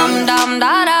 dum dum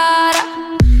da da da.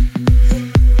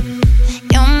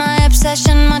 You're my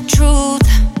obsession, my truth.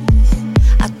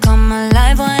 I come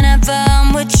alive whenever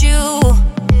I'm with you.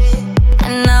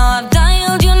 And now I've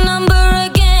dialed your number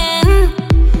again,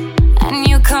 and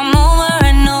you come over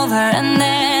and over, and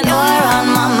then you're on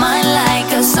my mind like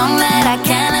a song that I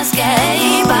can't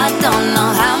escape. I don't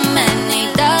know how many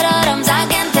da-da-dums I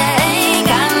can take.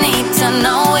 I need to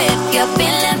know if you're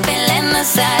feeling the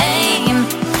same.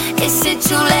 Is it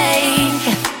too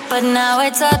late? But now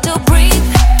it's hard to breathe.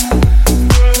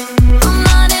 I'm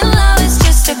not in love, it's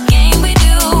just a game we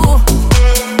do.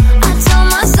 I tell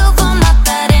myself I'm not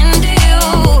that into you,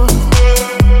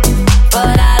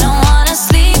 but I don't wanna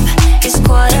sleep. It's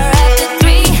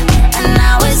 3:15, and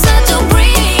now it's hard to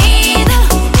breathe.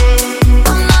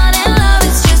 I'm not in love,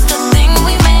 it's just a thing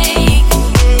we make.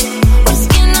 We're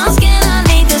skin on skin, I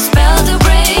need the spell to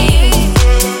break.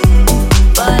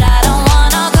 But I don't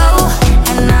wanna go,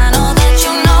 and I know that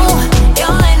you know.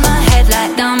 You're in my head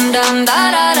like dum dum da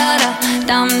da da da,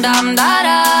 dum dum da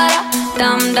da da,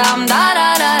 dum dum da da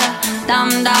da, dum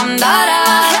dum da da,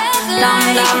 dum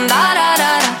dum da da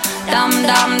da, dum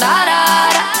dum da da,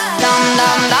 dum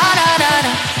dum da da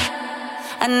da.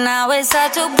 And now it's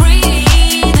hard to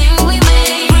breathe. We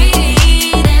make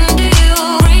breathe into you.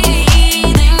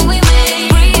 Breathing we make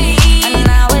breathe. And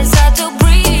now it's hard to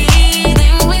breathe.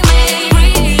 We make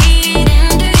breathe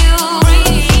into you.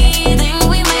 Breathing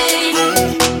we make.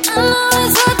 And now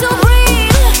it's hard to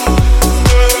breathe.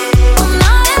 I'm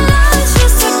not in love, it's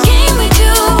just a game we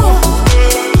do.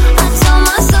 I tell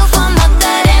myself I'm not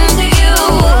that into you,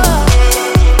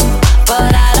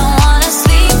 but I don't wanna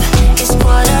sleep. It's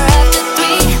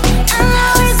 3:15, and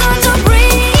now it's hard to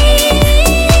breathe.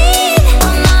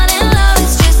 I'm not in love,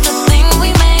 it's just a thing we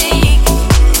make.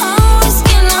 Oh,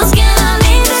 skin on skin, I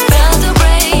need the spell to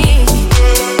break.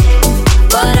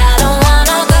 But I don't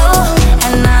wanna go,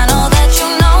 and I know that you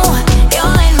know.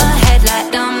 You're in my head like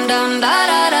dum dum da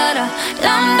da da da,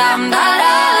 dum dum da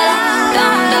da da,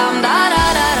 dum dum da da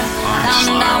da da, dum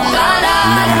dum da da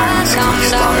da, dum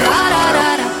dum da da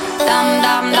da, dum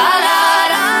dum da da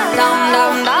da, dum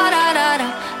dum da da da,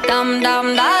 dum dum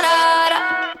da da da.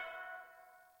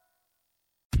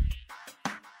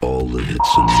 All the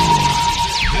hits and more.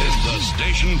 This is the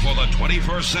station for the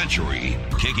 21st century,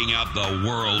 kicking out the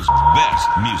world's best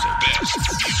music. Best.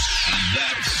 And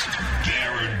that's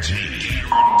guaranteed.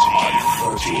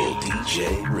 Virtual DJ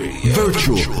Radio.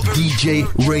 Virtual DJ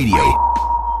Radio.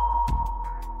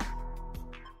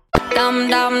 Dum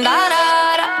dum da da.